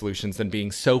of better solutions than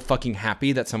being so fucking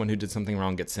happy that someone who did something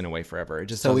wrong gets sent away forever. It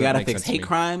just So we got gotta fix hate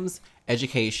crimes,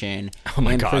 education,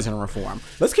 my and God. prison reform.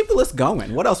 Let's keep the list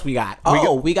going. What else we got?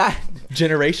 We got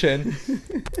generation.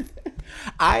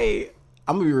 I'm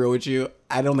gonna be real with you.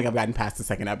 I don't think I've gotten past the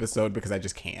second episode because I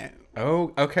just can't.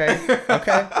 Oh, okay.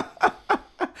 Okay.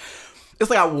 It's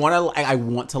like I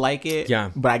want to like it.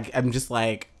 Yeah. But I'm just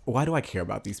like, why do I care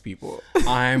about these people?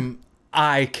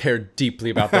 I care deeply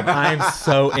about them. I'm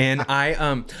so in.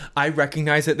 I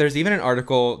recognize it. There's even an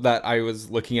article that I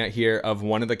was looking at here of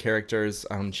one of the characters,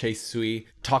 Chase Sui,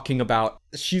 talking about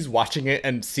she's watching it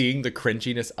and seeing the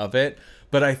cringiness of it.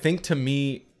 But I think, to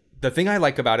me, the thing I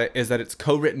like about it is that it's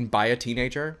co-written by a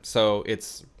teenager. So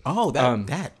it's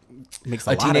that makes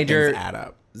a lot teenager, of things add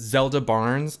up. Zelda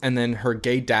Barnes, and then her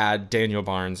gay dad, Daniel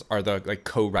Barnes, are the like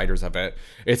co-writers of it.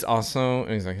 It's also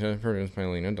executive produced by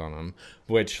Lena Dunham,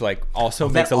 which like also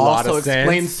makes a lot of sense. That also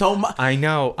explains so much. I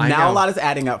know. Now a lot is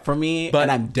adding up for me, but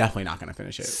and I'm definitely not going to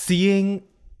finish it. Seeing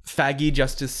Faggy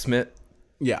Justice Smith,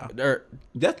 or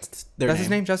that's his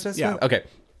name, Justice Yeah. Smith? Okay.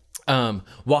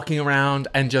 Walking around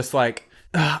and just like,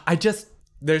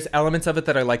 there's elements of it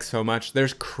that I like so much.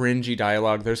 There's cringy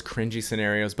dialogue, there's cringy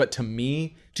scenarios, but to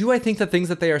me, do I think the things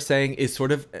that they are saying is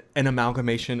sort of an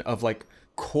amalgamation of like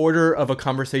quarter of a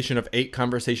conversation of 8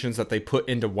 conversations that they put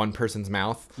into one person's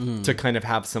mouth to kind of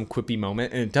have some quippy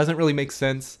moment, and it doesn't really make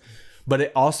sense, but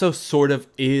it also sort of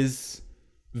is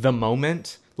the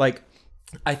moment. Like,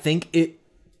 I think it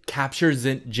captures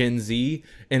Gen Z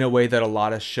in a way that a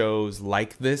lot of shows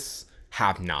like this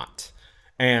have not.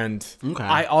 And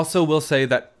I also will say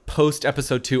that post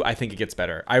episode 2, I think it gets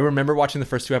better. I remember watching the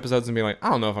first 2 episodes and being like,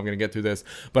 I don't know if I'm going to get through this.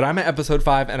 But I'm at episode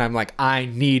 5 and I'm like, I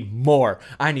need more.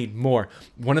 I need more.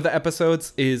 One of the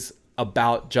episodes is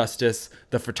about Justice,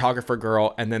 the photographer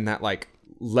girl, and then that like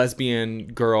lesbian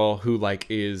girl who like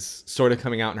is sort of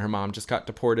coming out, and her mom just got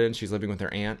deported and she's living with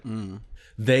her aunt.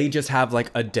 They just have like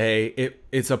a day.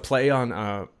 It's a play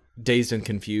on Dazed and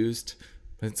Confused.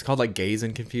 It's called like Gaze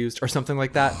and Confused or something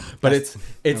like that. But it's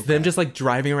them just like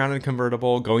driving around in a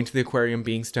convertible, going to the aquarium,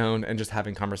 being stoned, and just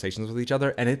having conversations with each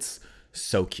other. And it's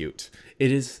so cute.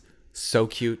 It is so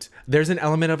cute. There's an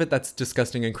element of it that's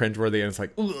disgusting and cringeworthy, and it's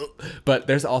like, ugh. But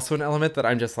there's also an element that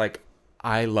I'm just like,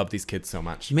 I love these kids so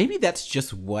much. Maybe that's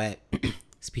just what,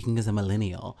 speaking as a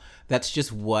millennial, that's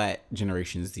just what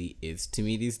Generation Z is to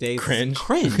me these days. Cringe.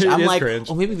 Cringe. It I'm is like, cringe.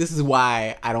 well, maybe this is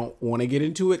why I don't want to get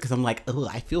into it, because I'm like, ugh,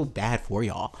 I feel bad for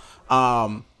y'all.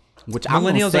 Which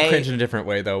Millennials are cringe in a different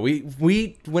way, though.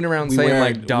 We went around saying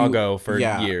like doggo for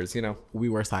years, you know? We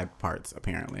wear side parts,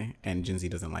 apparently, and Gen Z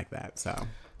doesn't like that, so.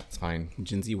 It's fine.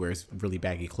 Gen Z wears really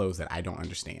baggy clothes that I don't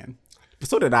understand. But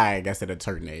so did I guess, at a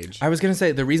certain age. I was going to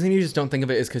say, the reason you just don't think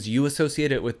of it is because you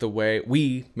associate it with the way,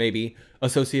 we maybe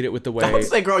associate it with the way. I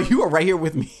was like, girl, you are right here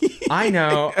with me. I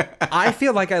know. I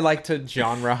feel like I like to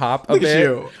genre hop a Look at bit.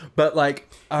 you. But like.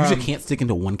 You just can't stick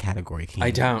into one category, can you?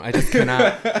 I don't. I just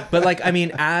cannot. But like, I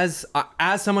mean, as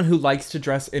someone who likes to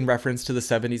dress in reference to the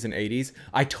 70s and 80s,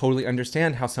 I totally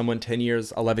understand how someone 10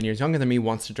 years, 11 years younger than me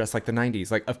wants to dress like the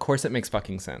 90s. Like, of course it makes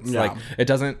fucking sense. Yeah. Like, it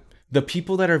doesn't. The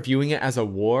people that are viewing it as a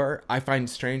war, I find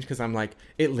strange because I'm like,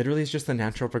 it literally is just the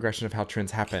natural progression of how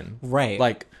trends happen. Right.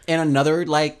 Like, in another,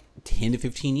 like, 10 to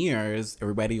 15 years,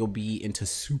 everybody will be into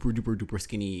super duper duper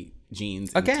skinny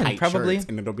jeans and Again, tight probably. shirts,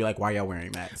 and it'll be like, why are y'all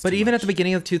wearing that? But even at the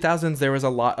beginning of the 2000s, there was a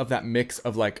lot of that mix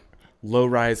of like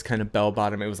low-rise kind of bell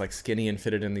bottom. It was like skinny and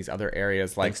fitted in these other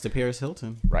areas. Like, Thanks to Paris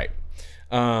Hilton. right.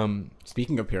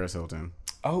 Speaking of Paris Hilton.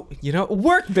 Oh, you know,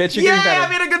 work, bitch. You're getting better. I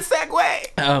made a good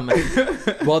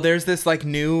segue. Well, there's this like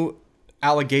new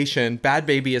allegation. Bad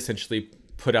Baby essentially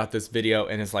put out this video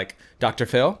and is like, Dr.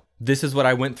 Phil, this is what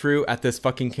I went through at this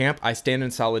fucking camp. I stand in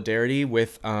solidarity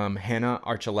with Hannah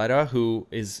Archuleta, who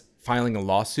is filing a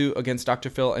lawsuit against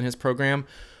Dr. Phil and his program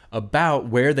about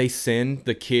where they send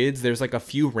the kids. There's like a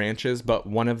few ranches, but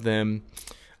one of them,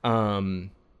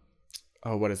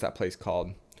 what is that place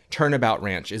called? Turnabout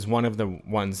Ranch is one of the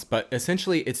ones, but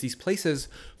essentially it's these places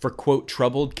for, quote,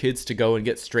 troubled kids to go and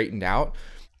get straightened out.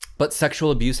 But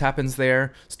sexual abuse happens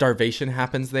there, starvation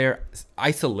happens there,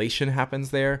 isolation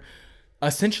happens there.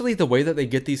 Essentially, the way that they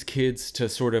get these kids to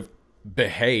sort of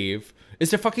behave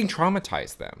is to fucking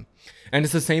traumatize them. And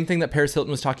it's the same thing that Paris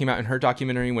Hilton was talking about in her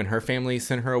documentary when her family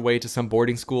sent her away to some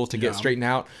boarding school to get straightened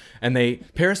out. And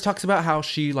Paris talks about how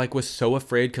she like was so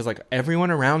afraid because like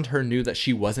everyone around her knew that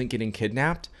she wasn't getting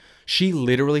kidnapped. She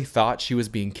literally thought she was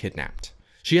being kidnapped.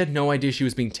 She had no idea she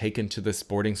was being taken to this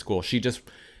boarding school.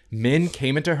 Men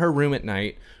came into her room at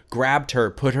night, grabbed her,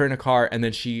 put her in a car, and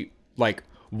then she like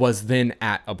was then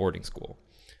at a boarding school.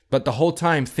 But the whole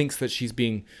time thinks that she's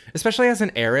being, especially as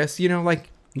an heiress, you know, like,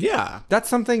 Yeah. that's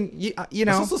something, you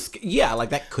know. It's also, like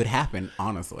that could happen,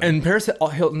 honestly. And Paris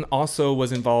Hilton also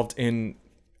was involved in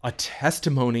a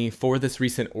testimony for this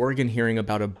recent Oregon hearing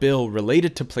about a bill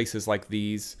related to places like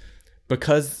these,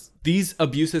 because these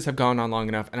abuses have gone on long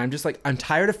enough. And I'm just like, I'm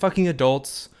tired of fucking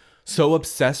adults so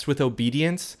obsessed with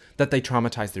obedience that they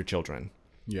traumatize their children.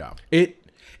 Yeah. It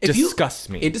disgusts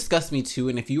me. It disgusts me too.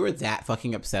 And if you are that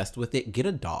fucking obsessed with it, get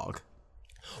a dog.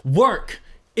 Work.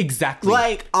 Exactly.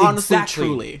 Like, honestly, Exactly.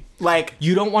 truly. Like,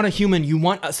 You don't want a human. You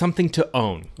want something to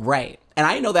own. right. And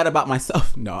I know that about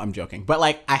myself. No, I'm joking. But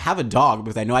like, I have a dog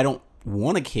because I know I don't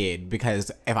want a kid,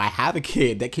 because if I have a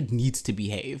kid, that kid needs to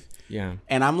behave. Yeah.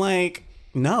 And I'm like,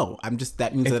 no,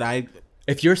 that means that I...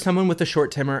 If you're someone with a short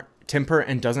temper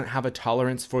and doesn't have a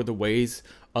tolerance for the ways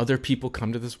other people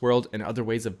come to this world and other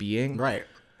ways of being. Right.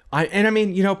 I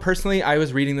mean, you know, personally, I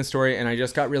was reading the story and I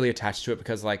just got really attached to it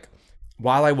because, like,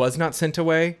 while I was not sent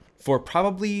away, for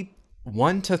probably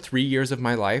 1 to 3 years of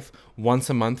my life, once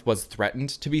a month was threatened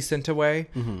to be sent away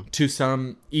to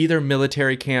some either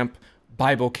military camp,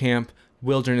 Bible camp,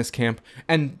 wilderness camp.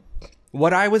 And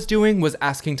what I was doing was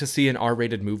asking to see an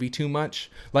R-rated movie too much.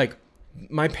 Like,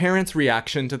 my parents'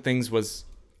 reaction to things was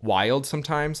wild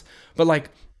sometimes, but like,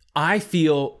 I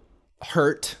feel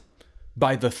hurt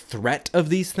by the threat of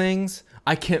these things.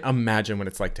 I can't imagine what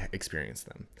it's like to experience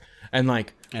them. And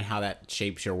like, And how that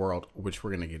shapes your world, which we're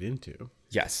going to get into.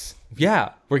 yes. Yeah.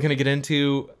 We're going to get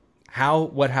into how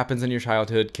what happens in your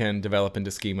childhood can develop into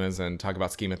schemas and talk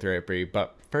about schema therapy.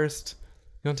 But first,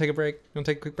 you want to take a break? You want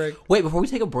to take a quick break? Wait, before we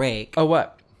take a break, Oh,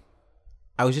 what?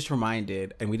 I was just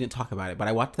reminded, and we didn't talk about it, but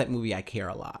I watched that movie I Care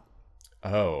a Lot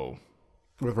Oh,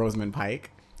 with Rosamund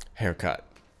Pike. haircut.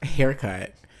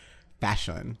 Haircut,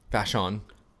 fashion, Fashion.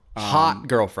 Hot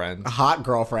girlfriend. a hot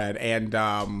girlfriend, and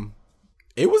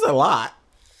it was a lot.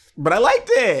 But I liked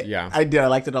it. Yeah. I did. I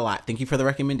liked it a lot. Thank you for the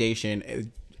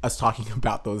recommendation. Us talking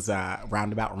about those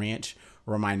Roundabout Ranch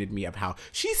reminded me of how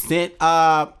she sent, is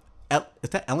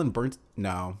that Ellen Burns?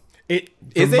 No. It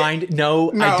Is reminded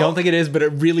no, I don't think it is, but it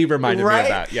really reminded me of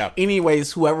that. Yeah.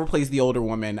 Anyways, whoever plays the older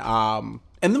woman, and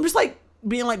them just like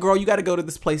being like, girl, you got to go to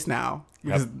this place now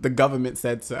because the government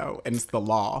said so and it's the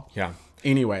law. Yeah.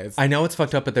 Anyways, I know it's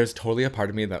fucked up, but there's totally a part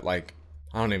of me that like,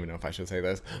 I don't even know if I should say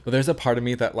this, but there's a part of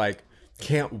me that like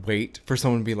can't wait for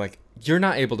someone to be like, you're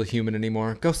not able to human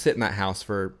anymore. Go sit in that house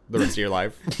for the rest of your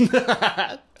life.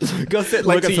 Go sit and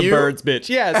Like look at to some you? birds, bitch.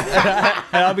 Yes.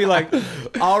 And I'll be like,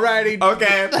 alrighty.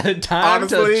 okay, Time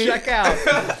honestly, to check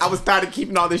out. I was tired of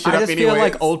keeping all this shit I up just anyway. feel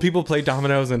like old people play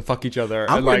dominoes and fuck each other.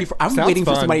 I'm and, waiting sounds for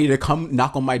fun. somebody to come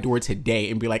knock on my door today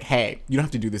and be like, hey, you don't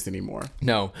have to do this anymore.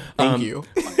 No. Thank you.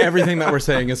 Everything that we're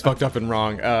saying is fucked up and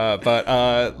wrong.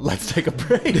 But let's take a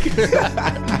break.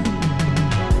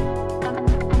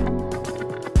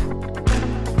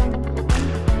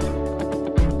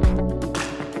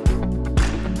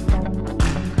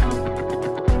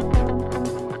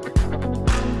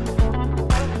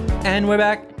 And we're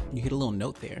back. You hit a little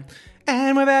note there.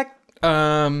 And we're back.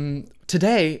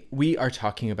 Today we are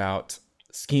talking about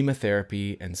schema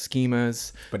therapy and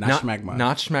schemas, But not schmagma.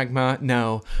 Not schmagma.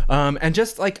 No. And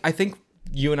just like I think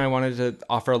you and I wanted to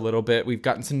offer a little bit. We've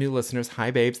gotten some new listeners.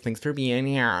 Hi, babes. Thanks for being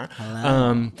here.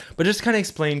 Hello. But just kind of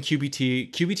explain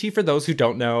QBT. QBT, for those who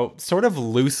don't know, sort of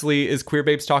loosely is Queer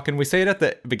Babes Talking. We say it at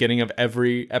the beginning of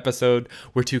every episode.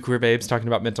 We're two queer babes talking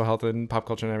about mental health and pop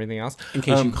culture and everything else. In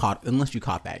case unless you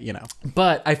caught that, you know.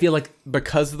 But I feel like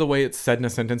because of the way it's said in a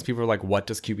sentence, people are like, what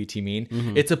does QBT mean?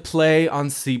 Mm-hmm. It's a play on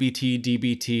CBT,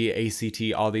 DBT,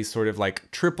 ACT, all these sort of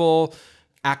like triple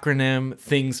acronym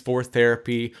things for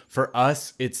therapy. For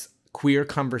us, it's queer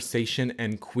conversation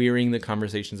and queering the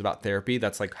conversations about therapy.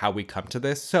 That's like how we come to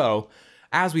this. So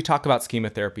as we talk about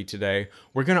schema therapy today,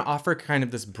 we're going to offer kind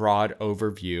of this broad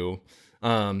overview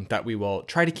that we will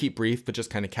try to keep brief, but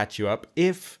just kind of catch you up.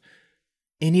 If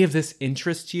any of this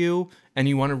interests you and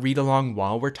you want to read along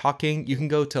while we're talking, you can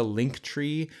go to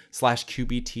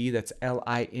linktree/QBT. That's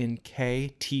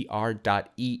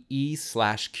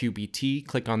linktr.ee/QBT.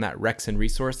 Click on that Recs and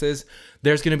resources.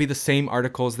 There's going to be the same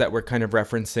articles that we're kind of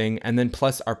referencing, and then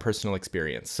plus our personal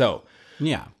experience. So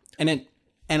Yeah.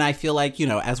 And I feel like, you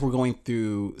know, as we're going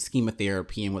through schema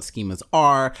therapy and what schemas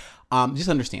are, just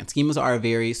understand schemas are a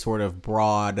very sort of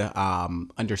broad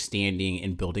understanding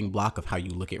and building block of how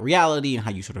you look at reality and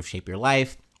how you sort of shape your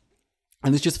life.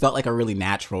 And this just felt like a really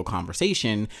natural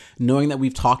conversation, knowing that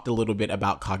we've talked a little bit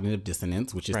about cognitive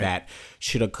dissonance, which is that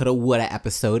shoulda, coulda, woulda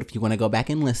episode, if you want to go back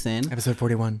and listen. episode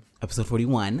 41. Episode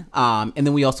 41. And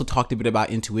then we also talked a bit about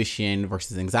intuition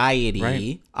versus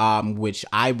anxiety, which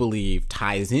I believe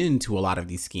ties into a lot of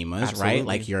these schemas, Absolutely. right?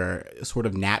 Like you're sort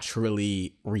of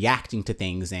naturally reacting to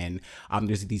things, and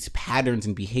there's these patterns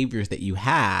and behaviors that you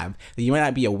have that you might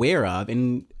not be aware of.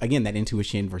 And again, that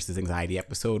intuition versus anxiety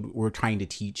episode, we're trying to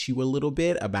teach you a little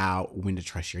bit about when to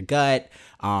trust your gut,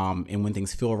 and when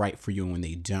things feel right for you and when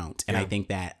they don't. And I think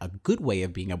that a good way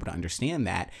of being able to understand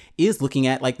that is looking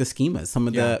at like the schemas, some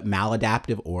of the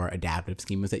maladaptive or adaptive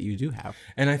schemas that you do have.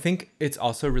 And I think it's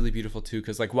also really beautiful too,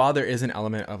 because like while there is an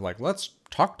element of like, let's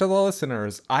talk to the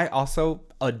listeners, I also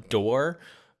adore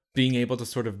being able to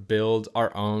sort of build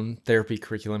our own therapy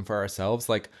curriculum for ourselves.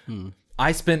 Like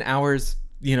I spend hours,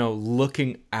 you know,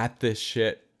 looking at this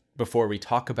shit before we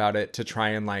talk about it to try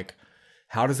and like,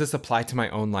 how does this apply to my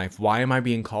own life? Why am I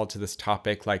being called to this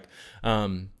topic? Like,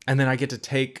 and then I get to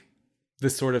take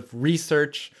this sort of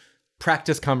research,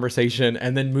 practice conversation,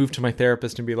 and then move to my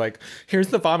therapist and be like, here's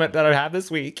the vomit that I had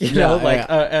this week, you know,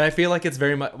 and I feel like it's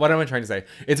very much, what am I trying to say?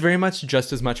 It's very much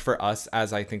just as much for us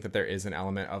as I think that there is an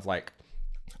element of like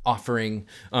offering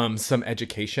some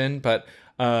education. But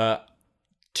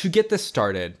to get this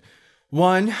started,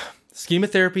 one, schema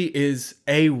therapy is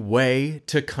a way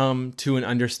to come to an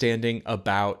understanding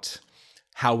about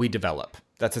how we develop.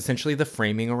 That's essentially the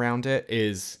framing around it,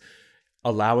 is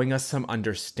allowing us some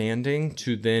understanding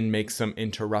to then make some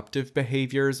interruptive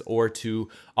behaviors or to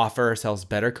offer ourselves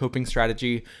better coping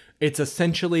strategy. It's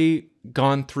essentially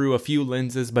gone through a few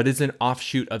lenses, but it's an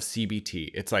offshoot of CBT.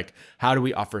 It's like, how do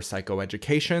we offer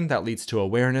psychoeducation that leads to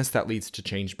awareness, that leads to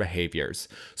change behaviors?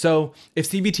 So if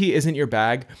CBT isn't your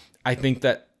bag, I think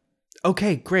that,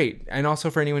 okay, great. And also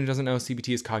for anyone who doesn't know,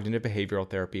 CBT is cognitive behavioral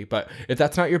therapy. But if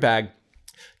that's not your bag,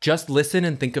 just listen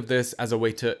and think of this as a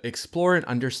way to explore and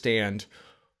understand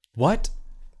what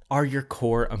are your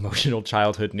core emotional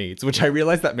childhood needs, which I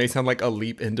realize that may sound like a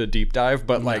leap into deep dive,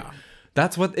 but like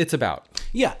that's what it's about.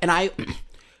 Yeah. And I'm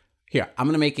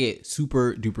going to make it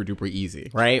super duper duper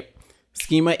easy, right?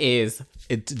 Schema is,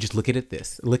 just look at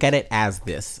it as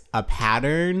this, a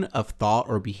pattern of thought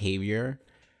or behavior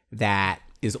that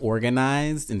is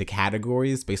organized into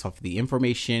categories based off of the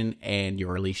information and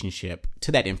your relationship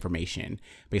to that information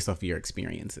based off of your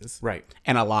experiences. Right.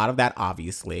 And a lot of that,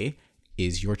 obviously,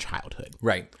 is your childhood.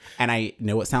 Right. And I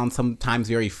know it sounds sometimes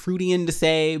very Freudian to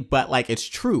say, but like it's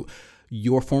true.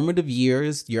 Your formative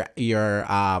years, your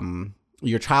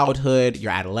childhood,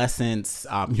 your adolescence,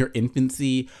 your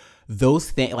infancy, those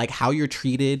things, like how you're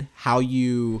treated, how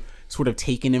you sort of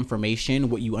take in information,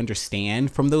 what you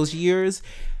understand from those years,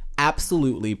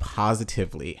 absolutely,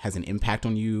 positively has an impact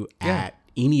on you at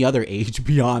any other age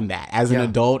beyond that, as an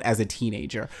adult, as a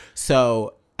teenager.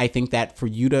 So I think that for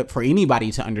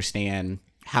anybody to understand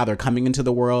how they're coming into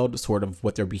the world, sort of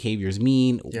what their behaviors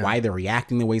mean, why they're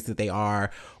reacting the ways that they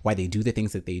are, why they do the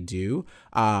things that they do,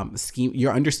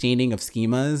 your understanding of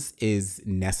schemas is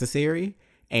necessary.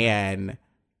 And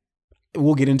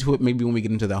we'll get into it maybe when we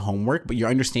get into the homework, but your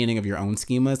understanding of your own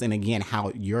schemas, and again, how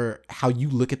you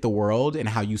look at the world and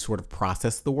how you sort of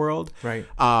process the world, right,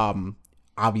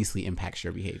 obviously impacts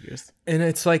your behaviors. And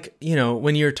it's like,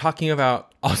 when you're talking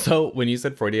about, also when you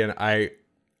said Freudian, I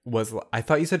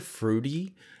thought you said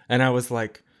fruity, and I was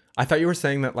like, I thought you were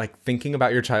saying that like thinking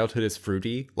about your childhood is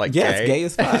fruity, like yeah, it's gay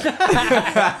as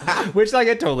fuck, which like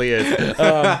it totally is.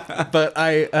 But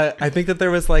I think that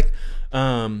there was like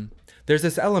there's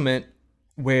this element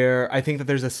where I think that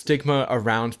there's a stigma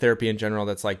around therapy in general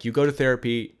that's like you go to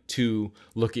therapy to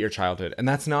look at your childhood, and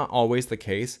that's not always the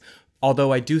case.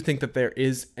 Although I do think that there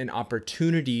is an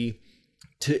opportunity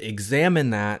to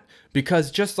examine that, because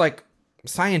just like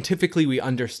scientifically we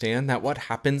understand that what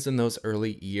happens in those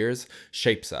early years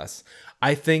shapes us.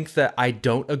 I think that I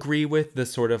don't agree with the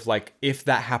sort of like, if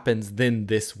that happens, then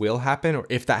this will happen, or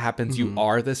if that happens, you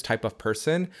are this type of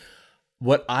person.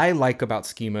 What I like about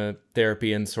schema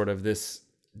therapy and sort of this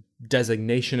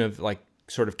designation of like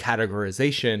sort of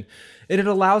categorization, it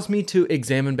allows me to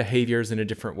examine behaviors in a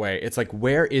different way. It's like,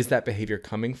 where is that behavior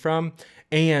coming from?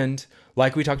 And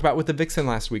like we talked about with the Vixen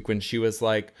last week, when she was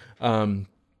like, pain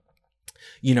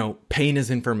is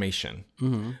information.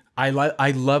 Mm-hmm.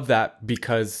 I love that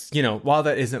because, while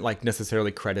that isn't like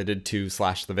necessarily credited to /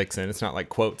 the Vixen, it's not like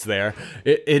quotes there.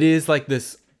 It is like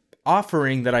this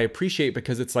offering that I appreciate,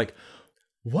 because it's like,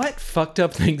 what fucked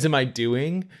up things am I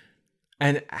doing?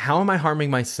 And how am I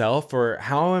harming myself, or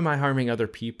how am I harming other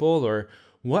people, or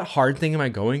what hard thing am I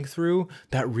going through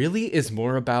that really is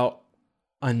more about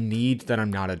a need that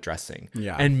I'm not addressing?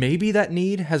 Yeah. And maybe that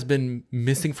need has been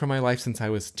missing from my life since I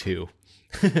was 2.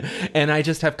 And I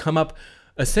just have come up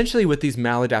essentially with these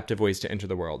maladaptive ways to enter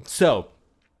the world. So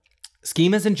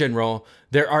schemas in general,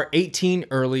 there are 18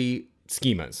 early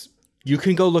schemas. You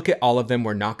can go look at all of them.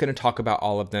 We're not going to talk about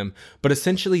all of them, but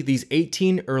essentially these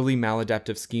 18 early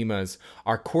maladaptive schemas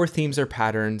are core themes or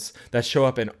patterns that show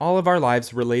up in all of our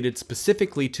lives, related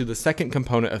specifically to the second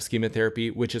component of schema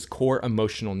therapy, which is core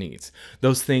emotional needs.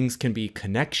 Those things can be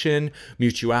connection,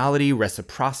 mutuality,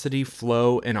 reciprocity,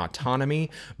 flow, and autonomy,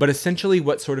 but essentially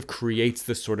what sort of creates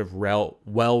this sort of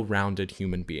well-rounded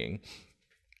human being.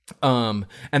 And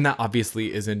that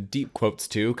obviously is in deep quotes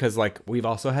too, because like we've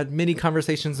also had many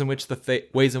conversations in which the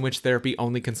ways in which therapy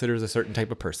only considers a certain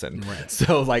type of person. Right.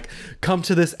 So like, come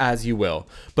to this as you will.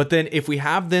 But then if we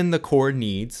have then the core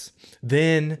needs,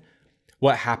 then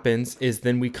what happens is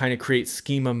then we kind of create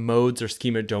schema modes or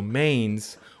schema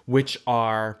domains, which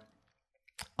are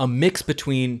a mix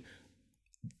between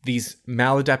these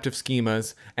maladaptive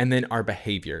schemas and then our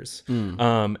behaviors.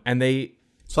 And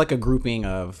it's like a grouping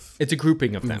of... It's a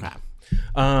grouping of them.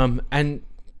 Okay. And,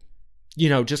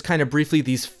 just kind of briefly,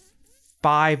 these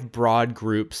 5 broad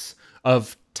groups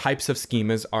of types of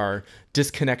schemas are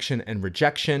disconnection and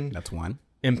rejection. That's 1.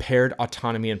 Impaired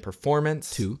autonomy and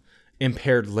performance. 2.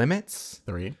 Impaired limits.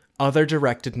 3. Other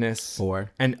directedness.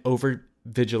 4. And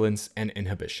overvigilance and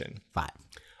inhibition. 5.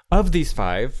 Of these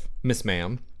 5, Miss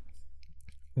Ma'am,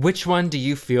 which one do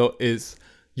you feel is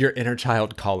your inner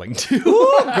child calling to?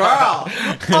 Ooh, girl,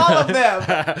 all of them.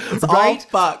 It's right? all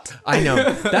fucked. I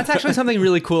know. That's actually something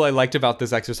really cool I liked about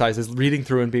this exercise, is reading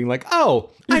through and being like, oh,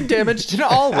 I'm damaged in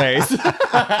all ways.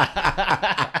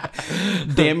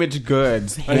 Damaged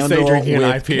goods. I say drinking an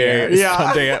IPA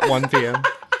Sunday at 1 p.m.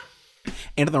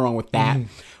 Ain't nothing wrong with that.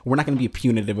 We're not going to be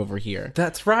punitive over here.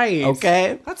 That's right.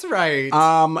 Okay? That's right.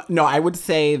 No, I would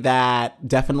say that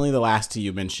definitely the last 2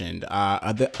 you mentioned.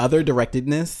 Other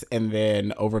directedness, and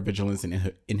then overvigilance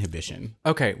and inhibition.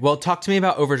 Okay, well, talk to me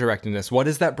about overdirectedness. What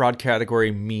does that broad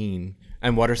category mean?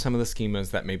 And what are some of the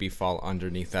schemas that maybe fall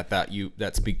underneath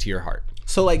that speak to your heart?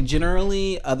 So, like,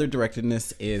 generally, other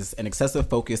directedness is an excessive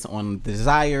focus on the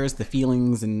desires, the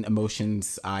feelings, and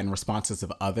emotions and responses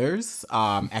of others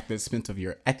at the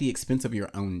expense of your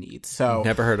own needs. So,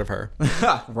 Never heard of her.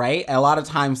 right? A lot of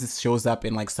times, this shows up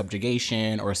in like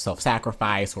subjugation or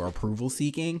self-sacrifice or approval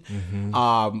seeking,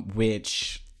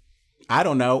 which I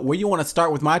don't know where you want to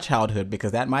start with my childhood,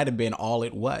 because that might have been all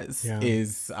it was. Yeah.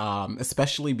 Is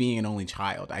especially being an only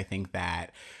child. I think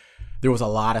that there was a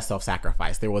lot of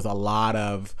self-sacrifice. There was a lot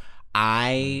of,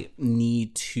 I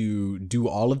need to do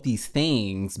all of these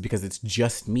things because it's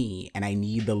just me, and I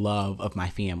need the love of my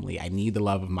family. I need the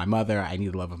love of my mother. I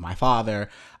need the love of my father.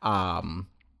 And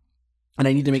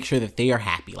I need to make sure that they are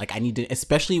happy. Like, I need to,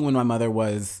 especially when my mother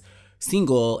was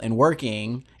single and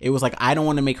working, it was like, I don't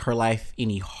want to make her life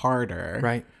any harder.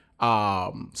 Right.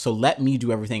 So let me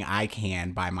do everything I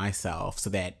can by myself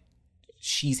so that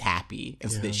she's happy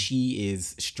and so that she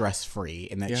is stress-free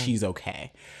and that she's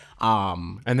okay.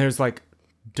 And there's like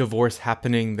divorce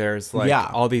happening. There's like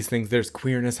all these things. There's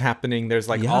queerness happening. There's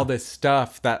like all this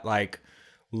stuff that like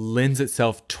lends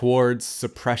itself towards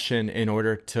suppression in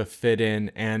order to fit in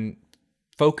and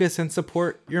focus and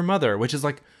support your mother, which is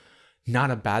like not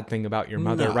a bad thing about your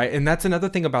mother, right? And that's another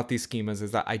thing about these schemas,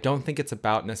 is that I don't think it's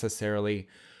about necessarily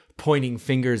pointing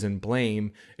fingers and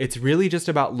blame. It's really just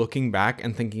about looking back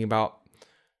and thinking about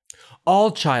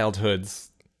all childhoods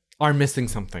are missing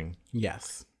something.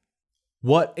 Yes.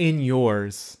 What in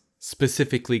yours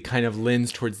specifically kind of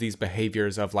lends towards these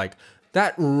behaviors of like,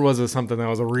 that was something that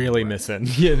was really missing.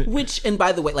 Which, and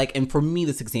by the way, like, and for me,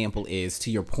 this example is,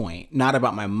 to your point, not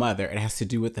about my mother. It has to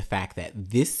do with the fact that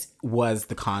this was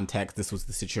the context, this was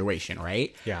the situation,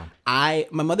 right? Yeah. My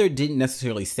mother didn't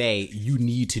necessarily say, you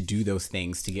need to do those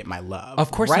things to get my love. Of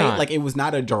course right? not. Like, it was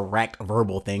not a direct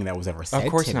verbal thing that was ever said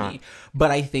Of course to not. me. But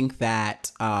I think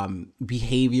that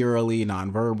behaviorally,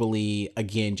 non-verbally,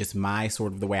 again, just my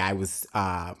sort of the way I was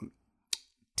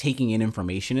taking in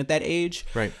information at that age.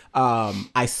 Right.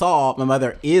 I saw my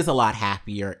mother is a lot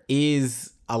happier,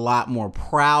 is a lot more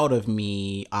proud of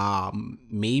me.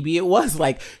 Maybe it was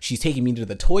like she's taking me to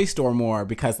the toy store more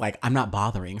because like I'm not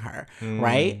bothering her,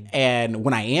 right? And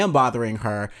when I am bothering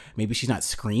her, maybe she's not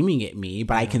screaming at me,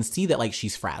 but I can see that like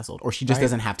she's frazzled or she just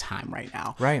doesn't have time right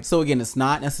now. Right. So again, it's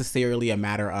not necessarily a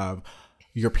matter of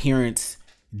your parents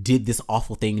did this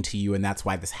awful thing to you and that's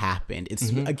why this happened. It's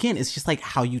again, it's just like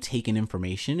how you take in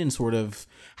information and sort of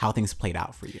how things played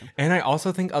out for you. And I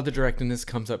also think other directedness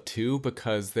comes up too,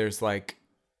 because there's like,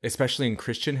 especially in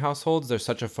Christian households, there's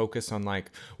such a focus on like,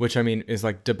 which I mean is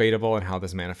like debatable and how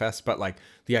this manifests, but like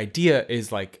the idea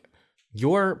is like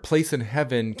your place in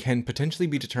heaven can potentially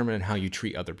be determined in how you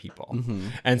treat other people.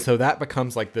 And so that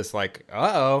becomes like this like,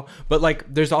 uh-oh, but like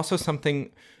there's also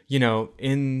something, you know,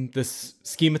 in this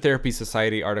Schema Therapy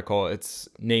Society article, it's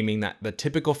naming that the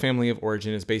typical family of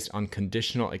origin is based on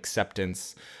conditional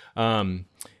acceptance. So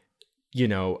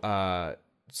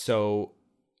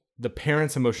the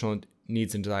parents' emotional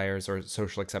needs and desires or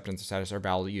social acceptance or status are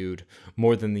valued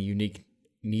more than the unique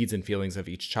needs and feelings of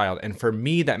each child. And for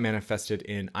me, that manifested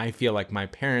in, I feel like my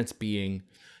parents being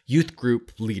youth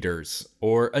group leaders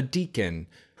or a deacon.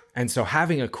 And so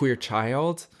having a queer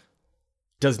child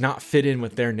does not fit in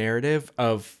with their narrative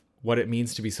of what it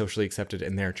means to be socially accepted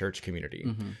in their church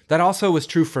community. That also was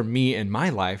true for me in my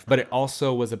life, but it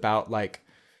also was about like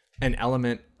an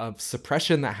element of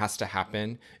suppression that has to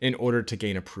happen in order to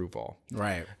gain approval.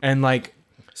 Right. And like,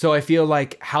 so I feel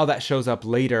like how that shows up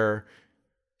later,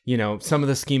 you know, some of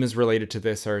the schemas related to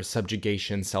this are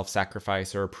subjugation,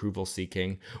 self-sacrifice, or approval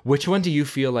seeking. Which one do you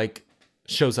feel like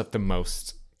shows up the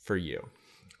most for you?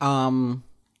 Well,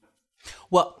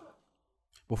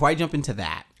 before I jump into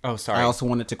that, Oh, sorry. I also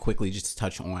wanted to quickly just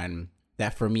touch on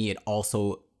that for me, it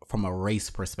also, from a race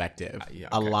perspective,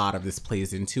 a lot of this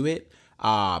plays into it.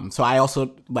 So I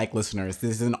also, like listeners,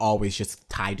 this isn't always just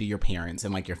tied to your parents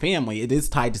and like your family. It is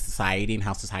tied to society and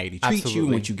how society treats you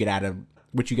and what you get out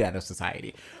of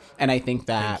society. And I think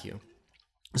that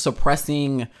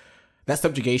suppressing that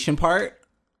subjugation part,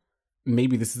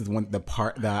 maybe this is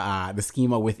the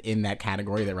schema within that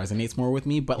category that resonates more with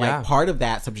me. But like part of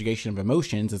that subjugation of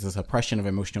emotions is a suppression of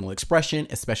emotional expression,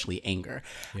 especially anger.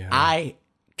 Yeah.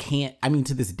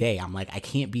 To this day, I'm like, I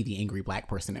can't be the angry Black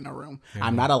person in a room.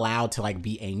 I'm not allowed to like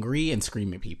be angry and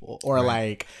scream at people or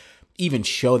like even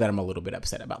show that I'm a little bit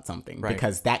upset about something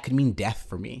because that could mean death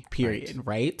for me, period.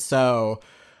 Right. So,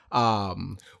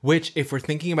 which if we're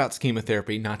thinking about schema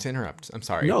therapy, not to interrupt, I'm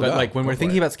sorry, when we're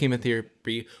thinking about schema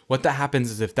therapy, what that happens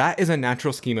is if that is a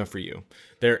natural schema for you,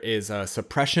 there is a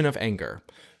suppression of anger,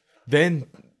 then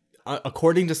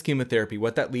according to schema therapy,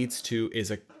 what that leads to is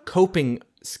a coping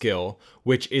skill,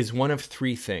 which is one of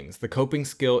three things. The coping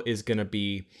skill is going to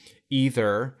be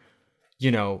either,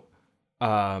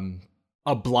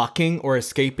 a blocking or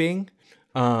escaping,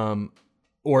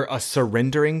 or a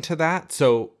surrendering to that.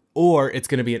 So, or it's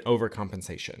going to be an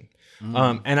overcompensation.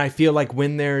 And I feel like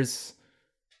when there's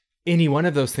any one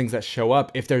of those things that show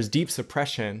up, if there's deep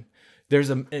suppression,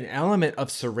 there's an element of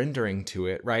surrendering to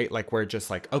it, right? Like we're just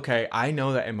like, okay, I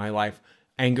know that in my life,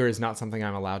 anger is not something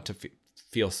I'm allowed to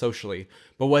feel socially.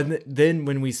 But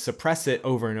when we suppress it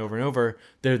over and over and over,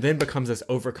 there then becomes this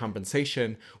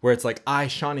overcompensation where it's like, I,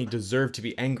 Shani, deserve to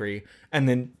be angry. And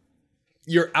then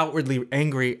you're outwardly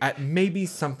angry at maybe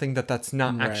something that's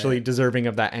not actually deserving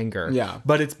of that anger. Yeah.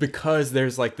 But it's because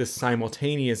there's like this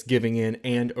simultaneous giving in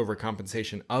and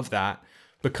overcompensation of that,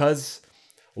 because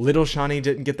little Shani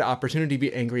didn't get the opportunity to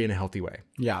be angry in a healthy way.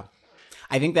 Yeah.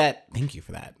 I think that, thank you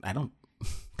for that.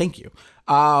 Thank you.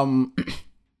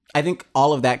 I think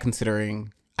all of that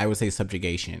considering, I would say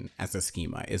subjugation as a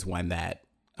schema is one that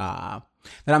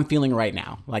I'm feeling right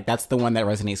now. Like that's the one that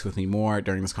resonates with me more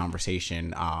during this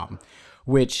conversation.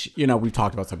 Which, we've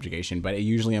talked about subjugation, but it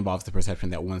usually involves the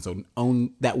perception that one's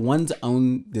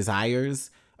own desires,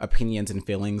 opinions, and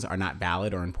feelings are not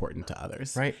valid or important to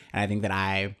others. Right. And I think that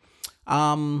I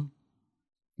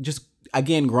just,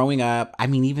 again, growing up, I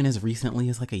mean, even as recently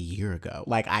as like a year ago,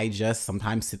 like I just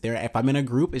sometimes sit there. If I'm in a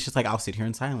group, it's just like I'll sit here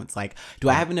in silence. Like, do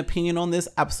I have an opinion on this?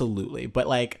 Absolutely. But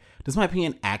like, does my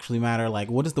opinion actually matter? Like,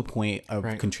 what is the point of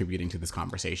contributing to this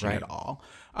conversation at all?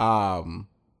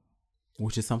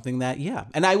 Which is something that,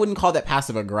 and I wouldn't call that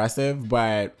passive aggressive,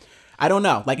 but I don't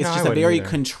know. Like, it's just a very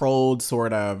controlled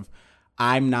sort of,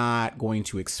 I'm not going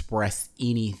to express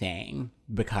anything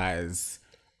because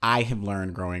I have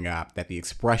learned growing up that the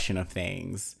expression of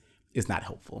things is not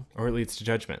helpful. Or it leads to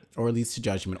judgment. Or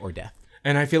death.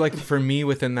 And I feel like for me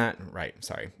within that, I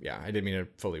didn't mean to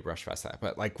fully brush past that.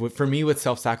 But like for me with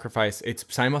self-sacrifice, it's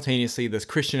simultaneously this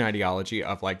Christian ideology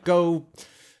of like, go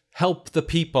help the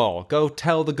people, go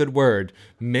tell the good word,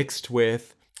 mixed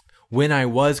with when I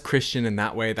was Christian in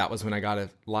that way, that was when I got a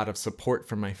lot of support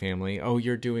from my family. Oh,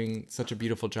 you're doing such a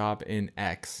beautiful job in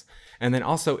X. And then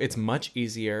also it's much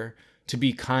easier to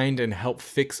be kind and help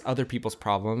fix other people's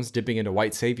problems, dipping into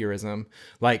white saviorism,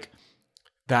 like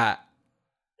that.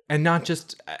 And not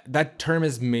just, that term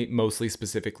is mostly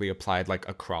specifically applied like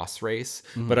across race.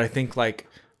 Mm-hmm. But I think like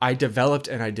I developed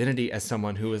an identity as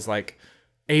someone who was like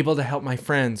able to help my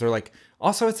friends, or like,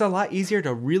 also it's a lot easier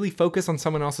to really focus on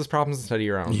someone else's problems instead of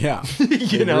your own. Yeah.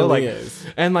 you know, really like, is.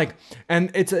 And like,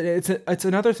 and it's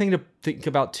another thing to think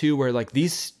about too, where like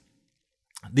these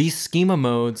schema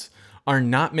modes are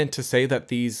not meant to say that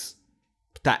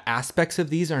that aspects of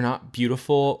these are not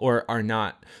beautiful or are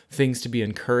not things to be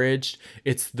encouraged.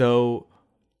 It's though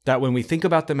that when we think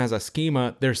about them as a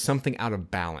schema, there's something out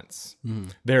of balance.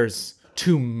 There's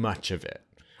too much of it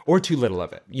or too little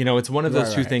of it. You know, it's one of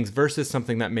those two things versus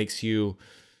something that makes you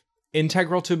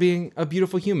integral to being a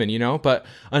beautiful human, you know? But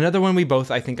another one we both,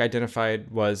 I think,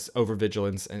 identified was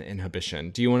overvigilance and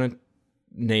inhibition. Do you want to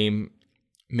name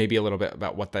maybe a little bit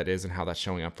about what that is and how that's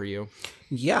showing up for you?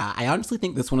 Yeah, I honestly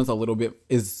think this one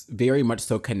is very much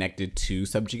so connected to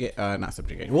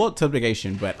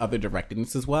subjugation, but other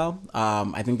directedness as well.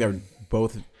 I think they're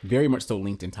both very much so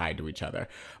linked and tied to each other.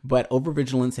 But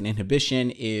overvigilance and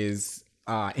inhibition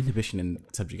inhibition and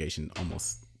subjugation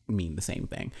almost mean the same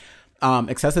thing.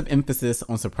 Excessive emphasis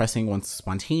on suppressing one's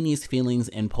spontaneous feelings,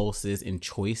 impulses, and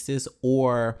choices,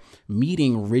 or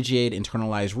meeting rigid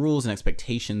internalized rules and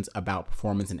expectations about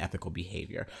performance and ethical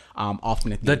behavior.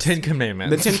 Often the Ten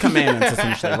Commandments. The Ten Commandments,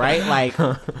 essentially, right? Like,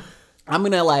 I'm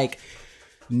gonna like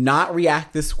not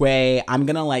react this way. I'm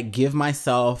gonna like give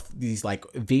myself these like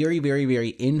very, very,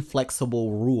 very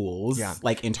inflexible rules,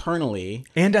 like internally,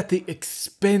 and at the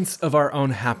expense of our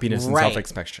own happiness and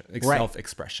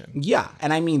self-expression. Yeah,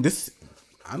 and I mean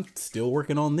I'm still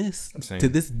working on this to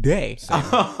this day.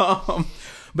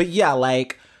 But yeah,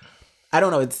 like I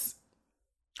don't know.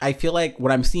 I feel like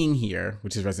what I'm seeing here,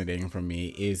 which is resonating from me,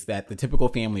 is that the typical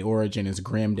family origin is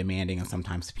grim, demanding, and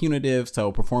sometimes punitive.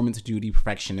 So performance, duty,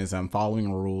 perfectionism,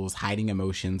 following rules, hiding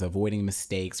emotions, avoiding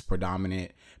mistakes,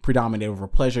 predominant over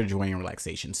pleasure, joy, and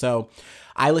relaxation. So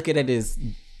I look at it as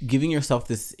giving yourself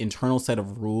this internal set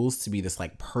of rules to be this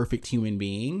like perfect human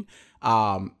being.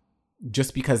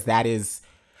 Just because that is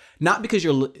not because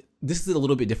this is a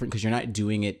little bit different because you're not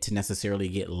doing it to necessarily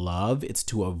get love. It's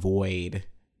to avoid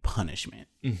punishment.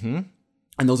 Mm-hmm.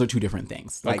 And those are two different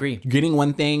things. Like, agree. Getting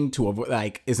one thing to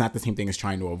avoid is not the same thing as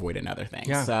trying to avoid another thing.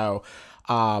 Yeah. So,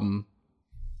 I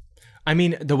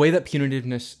mean, the way that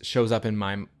punitiveness shows up in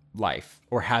my life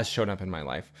or has shown up in my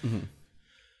life,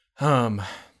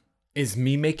 is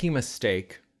me making a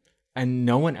mistake and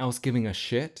no one else giving a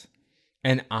shit.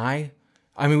 And I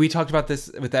mean, we talked about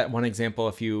this with that one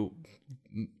example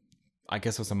I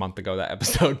guess it was a month ago, that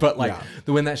episode, but like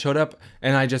when that showed up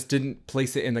and I just didn't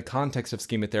place it in the context of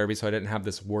schema therapy. So I didn't have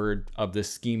this word of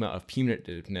this schema of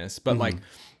punitiveness, but like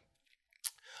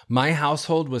my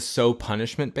household was so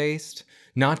punishment based,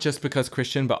 not just because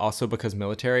Christian, but also because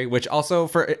military, which also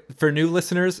for new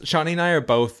listeners, Shawnee and I are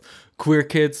both queer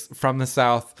kids from the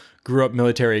South, grew up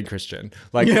military and Christian.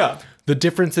 Like the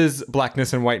difference is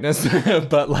blackness and whiteness,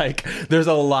 but like there's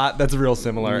a lot that's real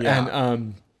similar. Yeah.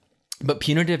 And, but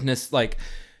punitiveness, like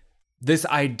this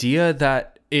idea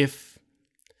that if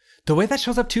the way that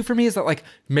shows up too for me is that like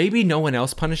maybe no one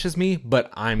else punishes me,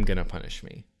 but I'm going to punish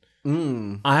me.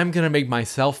 I'm going to make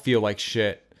myself feel like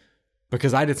shit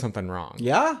because I did something wrong.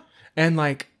 Yeah. And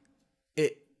like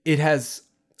it has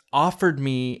offered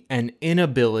me an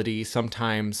inability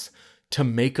sometimes to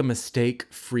make a mistake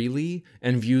freely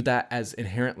and view that as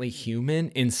inherently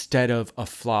human instead of a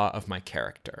flaw of my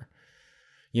character.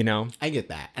 You know? I get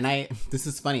that. And this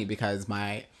is funny because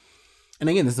and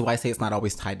again, this is why I say it's not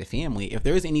always tied to family. If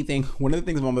there's anything, one of the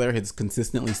things my mother has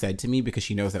consistently said to me, because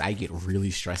she knows that I get really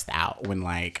stressed out when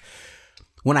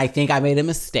I think I made a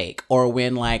mistake or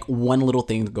when like one little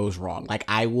thing goes wrong. Like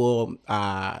I will,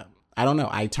 I don't know.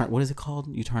 What is it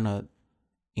called? You turn a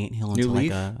anthill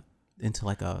into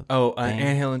like a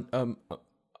anthill.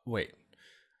 Wait.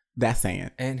 That's saying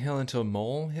anthill into a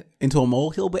mole? Into a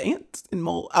molehill, but ants and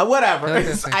mole, whatever.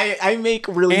 I make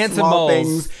really ants small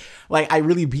things. Like I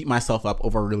really beat myself up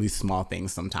over really small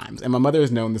things sometimes. And my mother has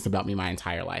known this about me my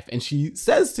entire life. And she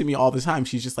says to me all the time,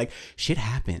 she's just like, shit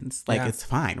happens. Like it's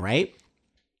fine, right?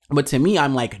 But to me,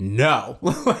 I'm like, no,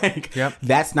 like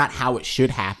that's not how it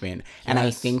should happen. And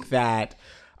I think that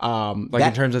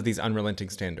in terms of these unrelenting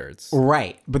standards.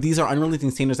 Right. But these are unrelenting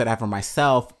standards that I have for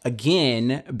myself,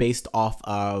 again, based off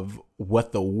of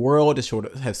what the world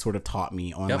has sort of taught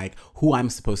me on like who I'm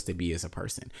supposed to be as a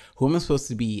person, who I'm supposed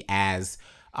to be as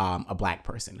a black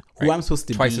person, who I'm supposed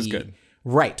to be. Twice as good.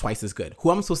 Right. Twice as good. Who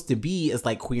I'm supposed to be is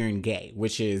like queer and gay,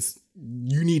 which is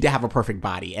you need to have a perfect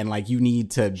body and like you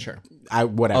need to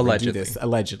allegedly do this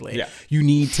allegedly. Yeah. You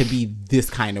need to be this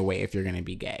kind of way if you're going to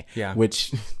be gay. Yeah.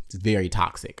 Which is very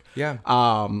toxic. Yeah.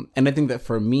 And I think that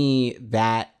for me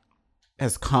that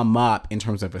has come up in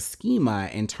terms of a schema,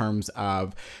 in terms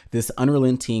of this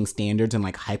unrelenting standards and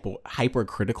like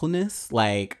hypercriticalness.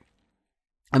 Like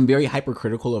I'm very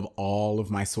hypercritical of all of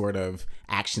my sort of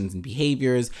actions and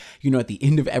behaviors. You know, at the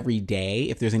end of every day,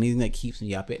 if there's anything that keeps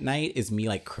me up at night, is me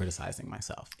like criticizing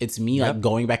myself. It's me like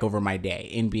going back over my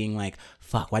day and being like,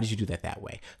 fuck, why did you do that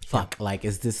way? Fuck, like,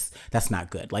 that's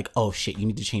not good. Like, oh shit, you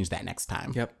need to change that next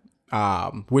time. Yep.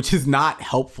 Which is not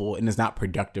helpful and is not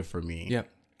productive for me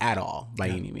at all by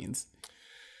any means.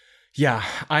 Yeah.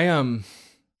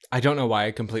 I don't know why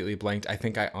I completely blanked. I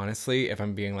think I honestly, if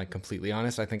I'm being like completely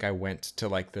honest, I think I went to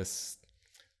like this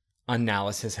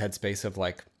analysis headspace of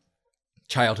like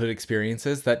childhood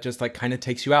experiences that just like kind of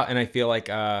takes you out. And I feel like,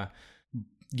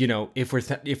 you know, if we're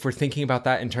thinking about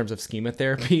that in terms of schema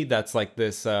therapy, that's like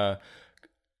this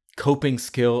coping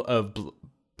skill of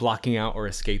blocking out or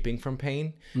escaping from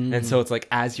pain. Mm-hmm. And so it's like,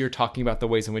 as you're talking about the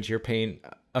ways in which your pain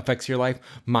affects your life,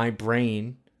 my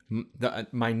brain,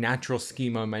 my natural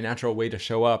schema, my natural way to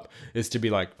show up is to be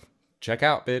like, check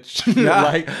out, bitch.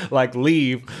 like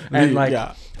leave. And like,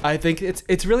 I think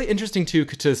it's really interesting too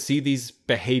to see these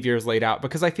behaviors laid out,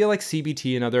 because I feel like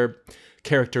CBT and other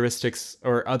characteristics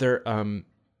or other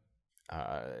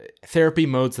therapy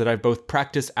modes that I've both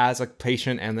practiced as a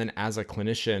patient and then as a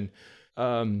clinician,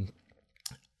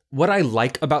 what I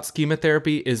like about schema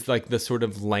therapy is like the sort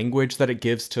of language that it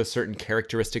gives to a certain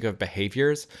characteristic of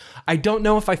behaviors. I don't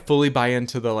know if I fully buy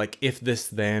into the like if this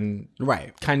then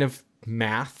kind of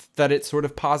math that it sort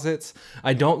of posits.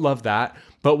 I don't love that.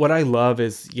 But what I love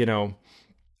is, you know,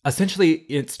 essentially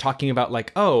it's talking about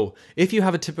like, oh, if you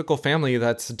have a typical family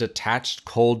that's detached,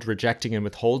 cold, rejecting, and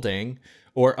withholding,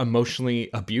 or emotionally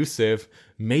abusive,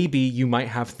 maybe you might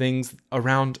have things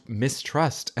around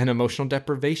mistrust and emotional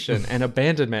deprivation and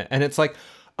abandonment. And it's like,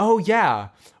 oh yeah,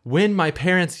 when my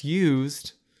parents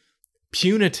used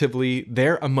punitively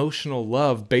their emotional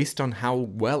love based on how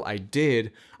well I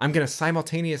did, I'm going to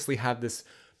simultaneously have this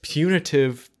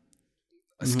punitive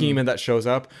schema that shows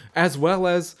up, as well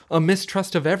as a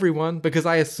mistrust of everyone because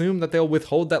I assume that they'll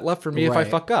withhold that love for me if I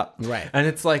fuck up. Right. And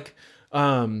it's like,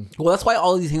 well, that's why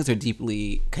all of these things are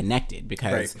deeply connected,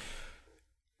 because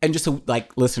and just so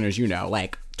like listeners, you know,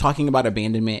 like talking about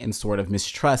abandonment and sort of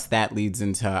mistrust, that leads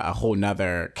into a whole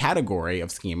nother category of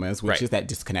schemas, which is that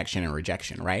disconnection and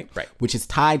rejection, right? Which is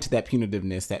tied to that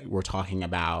punitiveness that we're talking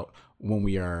about when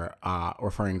we are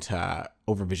referring to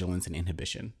overvigilance and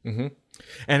inhibition.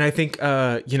 And I think,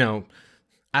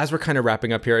 as we're kind of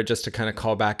wrapping up here, just to kind of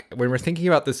call back, when we're thinking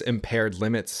about this impaired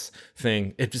limits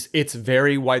thing, it's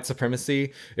very white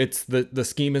supremacy. It's the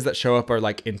schemas that show up are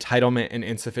like entitlement and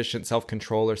insufficient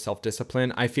self-control or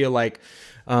self-discipline. I feel like,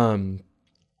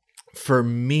 for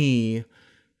me,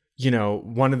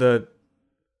 one of the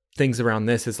things around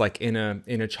this is like in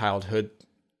a childhood,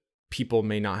 people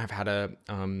may not have had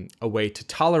a way to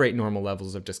tolerate normal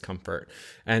levels of discomfort.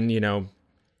 And,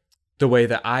 the way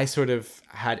that I sort of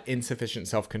had insufficient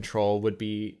self-control would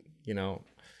be,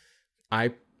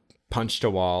 I punched a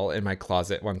wall in my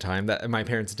closet one time that my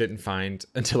parents didn't find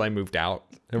until I moved out.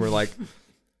 And were like,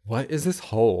 what is this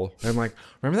hole? And I'm like,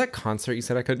 remember that concert you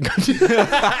said I couldn't go to?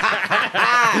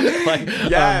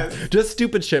 Yes. Just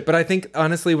stupid shit. But I think,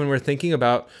 honestly, when we're thinking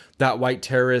about that white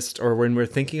terrorist, or when we're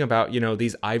thinking about,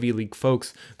 these Ivy League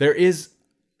folks, there is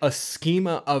a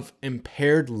schema of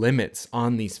impaired limits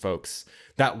on these folks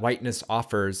that whiteness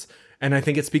offers. And I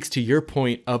think it speaks to your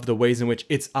point of the ways in which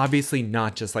it's obviously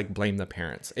not just like blame the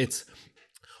parents. It's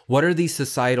what are these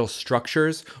societal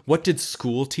structures? What did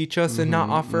school teach us and not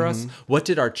offer us? What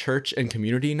did our church and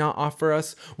community not offer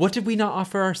us? What did we not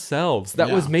offer ourselves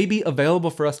that was maybe available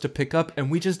for us to pick up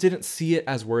and we just didn't see it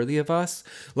as worthy of us?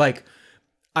 Like,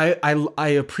 I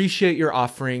appreciate your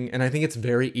offering, and I think it's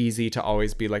very easy to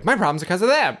always be like, my problems are because of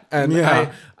them. And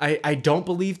I don't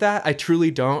believe that. I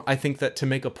truly don't. I think that to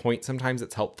make a point, sometimes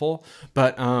it's helpful.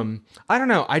 But I don't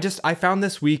know. I found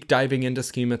this week diving into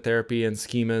schema therapy and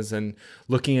schemas and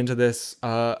looking into this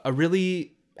a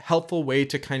really helpful way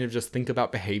to kind of just think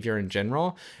about behavior in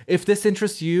general. If this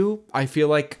interests you, I feel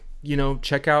like,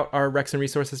 check out our Rex and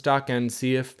Resources doc and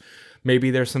see if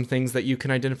maybe there's some things that you can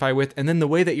identify with. And then the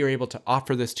way that you're able to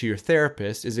offer this to your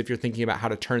therapist is if you're thinking about how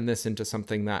to turn this into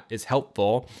something that is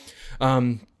helpful,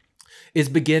 is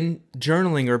begin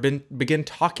journaling or begin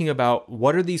talking about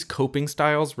what are these coping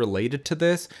styles related to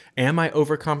this? Am I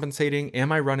overcompensating?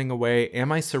 Am I running away?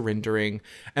 Am I surrendering?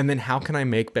 And then how can I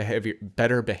make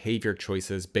better behavior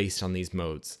choices based on these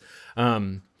modes?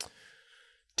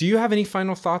 Do you have any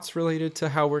final thoughts related to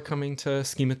how we're coming to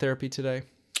schema therapy today?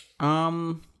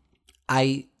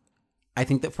 I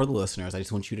think that for the listeners, I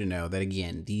just want you to know that,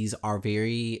 again, these are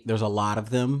there's a lot of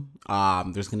them.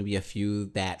 There's going to be a few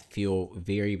that feel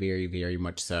very, very, very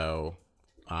much so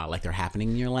like they're happening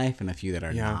in your life, and a few that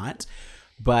are not.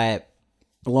 But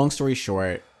long story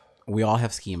short, we all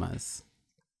have schemas.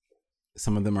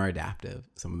 Some of them are adaptive.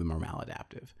 Some of them are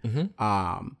maladaptive.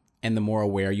 And the more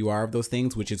aware you are of those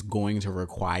things, which is going to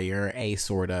require a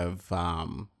sort of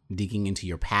digging into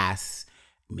your past,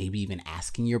 maybe even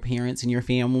asking your parents and your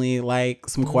family like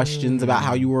some questions about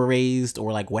how you were raised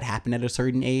or like what happened at a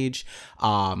certain age.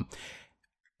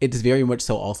 It is very much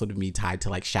so also to be tied to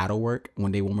like shadow work.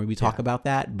 One day we'll maybe talk about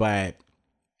that, but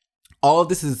all of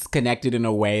this is connected in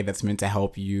a way that's meant to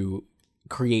help you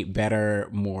create better,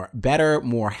 more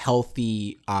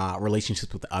healthy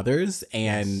relationships with others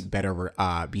and better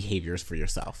behaviors for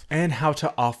yourself. And how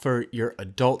to offer your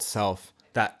adult self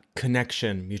that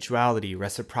connection, mutuality,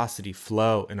 reciprocity,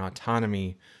 flow, and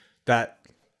autonomy that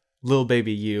little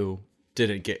baby you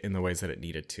didn't get in the ways that it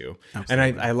needed to.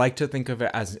 Absolutely. And I like to think of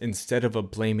it as, instead of a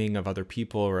blaming of other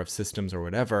people or of systems or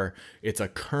whatever, it's a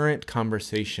current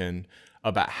conversation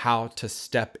about how to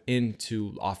step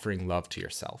into offering love to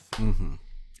yourself.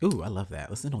 Ooh, I love that.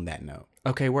 Let's end on that note.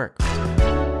 Okay, work.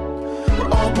 We're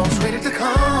almost ready to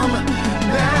come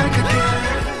back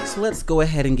again. So let's go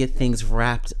ahead and get things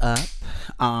wrapped up.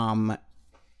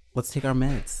 Let's take our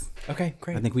meds. Okay,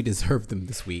 great. I think we deserve them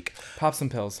this week. Pop some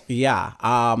pills. Yeah.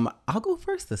 I'll go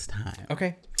first this time.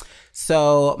 Okay.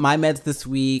 So my meds this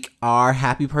week are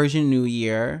Happy Persian New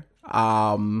Year.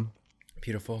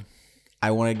 Beautiful. I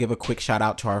want to give a quick shout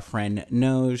out to our friend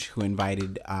Noj, who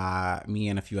invited me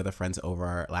and a few other friends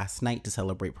over last night to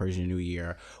celebrate Persian New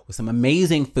Year with some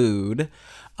amazing food,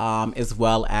 as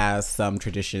well as some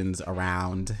traditions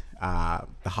around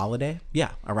the holiday.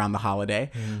 Yeah, around the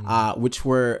holiday, which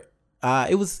were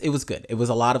it was good. It was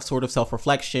a lot of sort of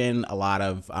self-reflection, a lot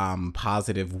of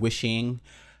positive wishing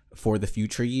for the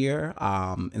future year,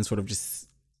 and sort of just,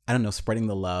 I don't know, spreading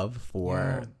the love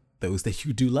for those that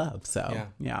you do love. So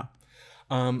yeah.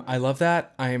 I love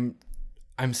that. I'm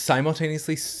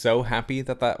simultaneously so happy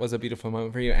that was a beautiful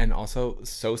moment for you, and also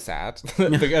so sad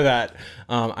that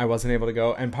I wasn't able to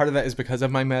go. And part of that is because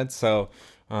of my meds. So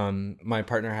my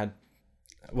partner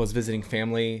was visiting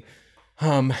family,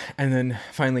 and then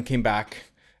finally came back.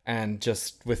 And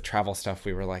just with travel stuff,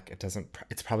 we were like,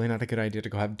 it's probably not a good idea to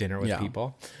go have dinner with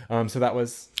people. So that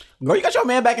was... Girl, you got your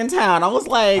man back in town. I was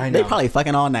like, they probably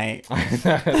fucking all night.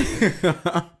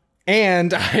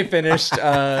 And I finished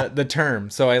the term.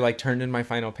 So I like turned in my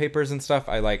final papers and stuff.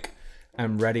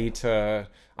 I'm ready to...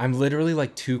 I'm literally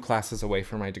like 2 classes away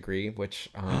from my degree,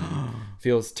 which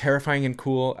feels terrifying and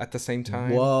cool at the same time.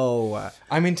 Whoa.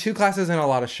 I mean, 2 classes and a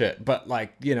lot of shit, but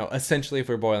like, you know, essentially if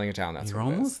we're boiling it down, that's You're what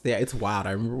it is. almost there. It's wild.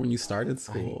 I remember when you started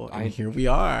school, and here we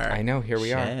are. I know, here we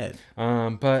Shit. are.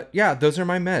 But yeah, those are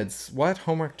my meds. What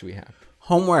homework do we have?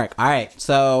 Homework. All right.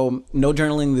 So no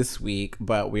journaling this week,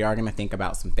 but we are going to think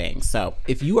about some things. So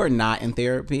if you are not in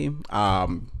therapy,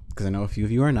 because I know a few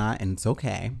of you are not, and it's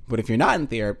okay. But if you're not in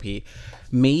therapy,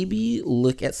 maybe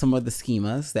look at some of the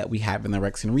schemas that we have in the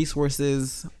Recs and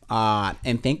Resources,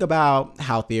 and think about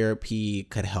how therapy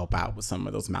could help out with some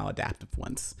of those maladaptive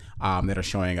ones that are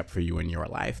showing up for you in your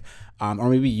life. Or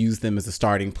maybe use them as a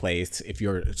starting place if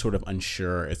you're sort of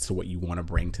unsure as to what you want to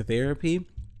bring to therapy.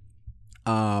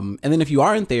 And then if you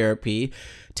are in therapy,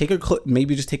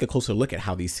 maybe just take a closer look at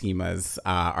how these schemas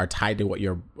are tied to what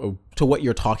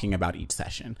you're talking about each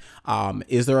session.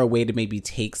 Is there a way to maybe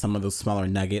take some of those smaller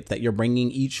nuggets that you're bringing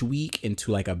each week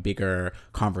into like a bigger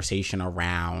conversation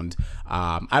around,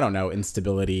 I don't know,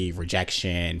 instability,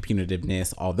 rejection,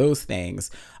 punitiveness, all those things.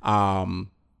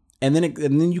 And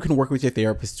then you can work with your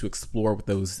therapist to explore what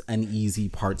those uneasy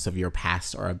parts of your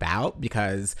past are about,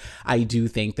 because I do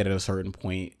think that at a certain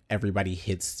point, everybody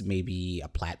hits maybe a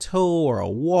plateau or a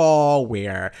wall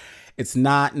where it's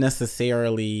not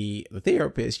necessarily the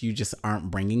therapist. You just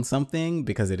aren't bringing something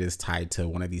because it is tied to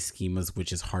one of these schemas,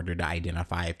 which is harder to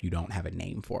identify if you don't have a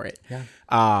name for it. Yeah.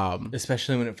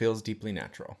 Especially when it feels deeply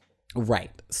natural.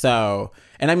 Right. So,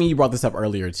 and I mean, you brought this up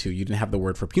earlier too. You didn't have the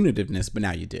word for punitiveness, but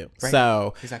now you do. Right.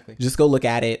 So exactly. Just go look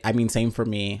at it. I mean, same for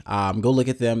me. Go look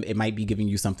at them. It might be giving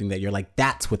you something that you're like,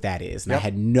 that's what that is. And I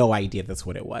had no idea that's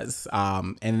what it was.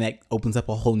 And that opens up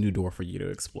a whole new door for you to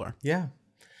explore. Yeah.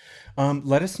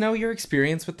 Let us know your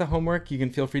experience with the homework. You can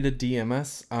feel free to DM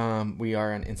us. We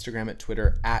are on Instagram and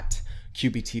Twitter at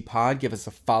QBTpod. Give us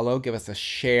a follow. Give us a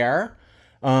share.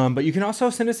 But you can also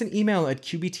send us an email at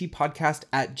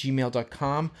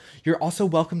qbtpodcast@gmail.com. You're also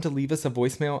welcome to leave us a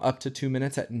voicemail up to 2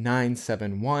 minutes at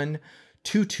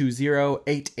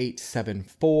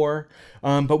 971-220-8874.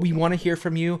 But we want to hear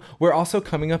from you. We're also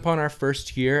coming up on our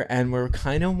first year, and we're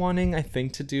kind of wanting, I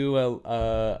think, to do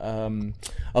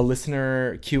a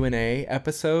listener Q&A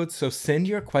episode. So send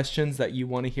your questions that you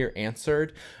want to hear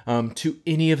answered to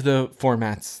any of the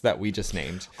formats that we just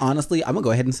named. Honestly, I'm going to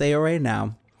go ahead and say it right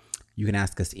now. You can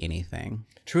ask us anything.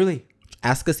 Truly.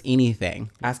 Ask us anything.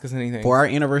 Ask us anything. For our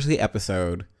anniversary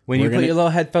episode. When you put your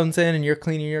little headphones in and you're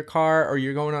cleaning your car, or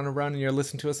you're going on a run and you're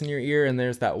listening to us in your ear, and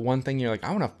there's that one thing you're like,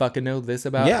 I want to fucking know this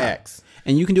about X.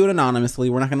 And you can do it anonymously.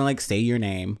 We're not going to like say your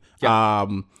name.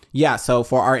 Yeah. So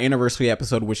for our anniversary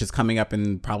episode, which is coming up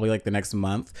in probably like the next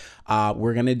month,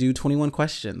 we're going to do 21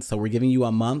 questions. So we're giving you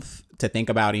a month to think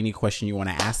about any question you want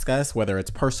to ask us, whether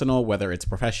it's personal, whether it's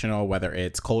professional, whether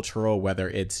it's cultural, whether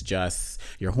it's just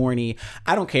you're horny.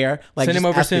 I don't care. Like, send them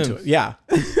over soon. Yeah.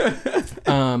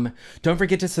 Don't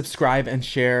forget to subscribe and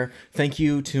share. Thank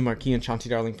you to Marquis and Shanti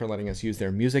Darling for letting us use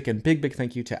their music. And big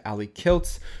thank you to Ali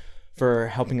Kiltz for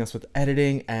helping us with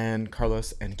editing, and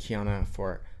Carlos and Kiana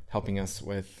for helping us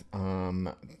with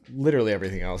literally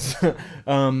everything else.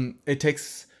 It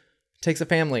takes a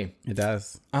family. It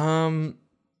does.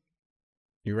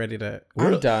 You ready to?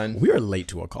 I'm done. We are late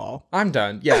to a call. I'm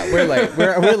done. Yeah, we're late.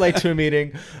 We're late to a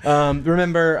meeting.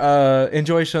 Remember,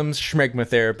 enjoy some schmegma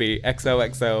therapy.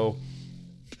 XOXO.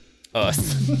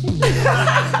 Us.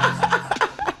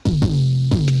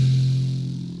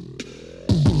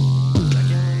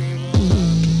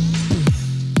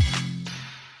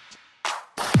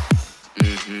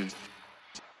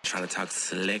 Trying to talk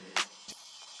slick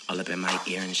all up in my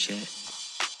ear and shit.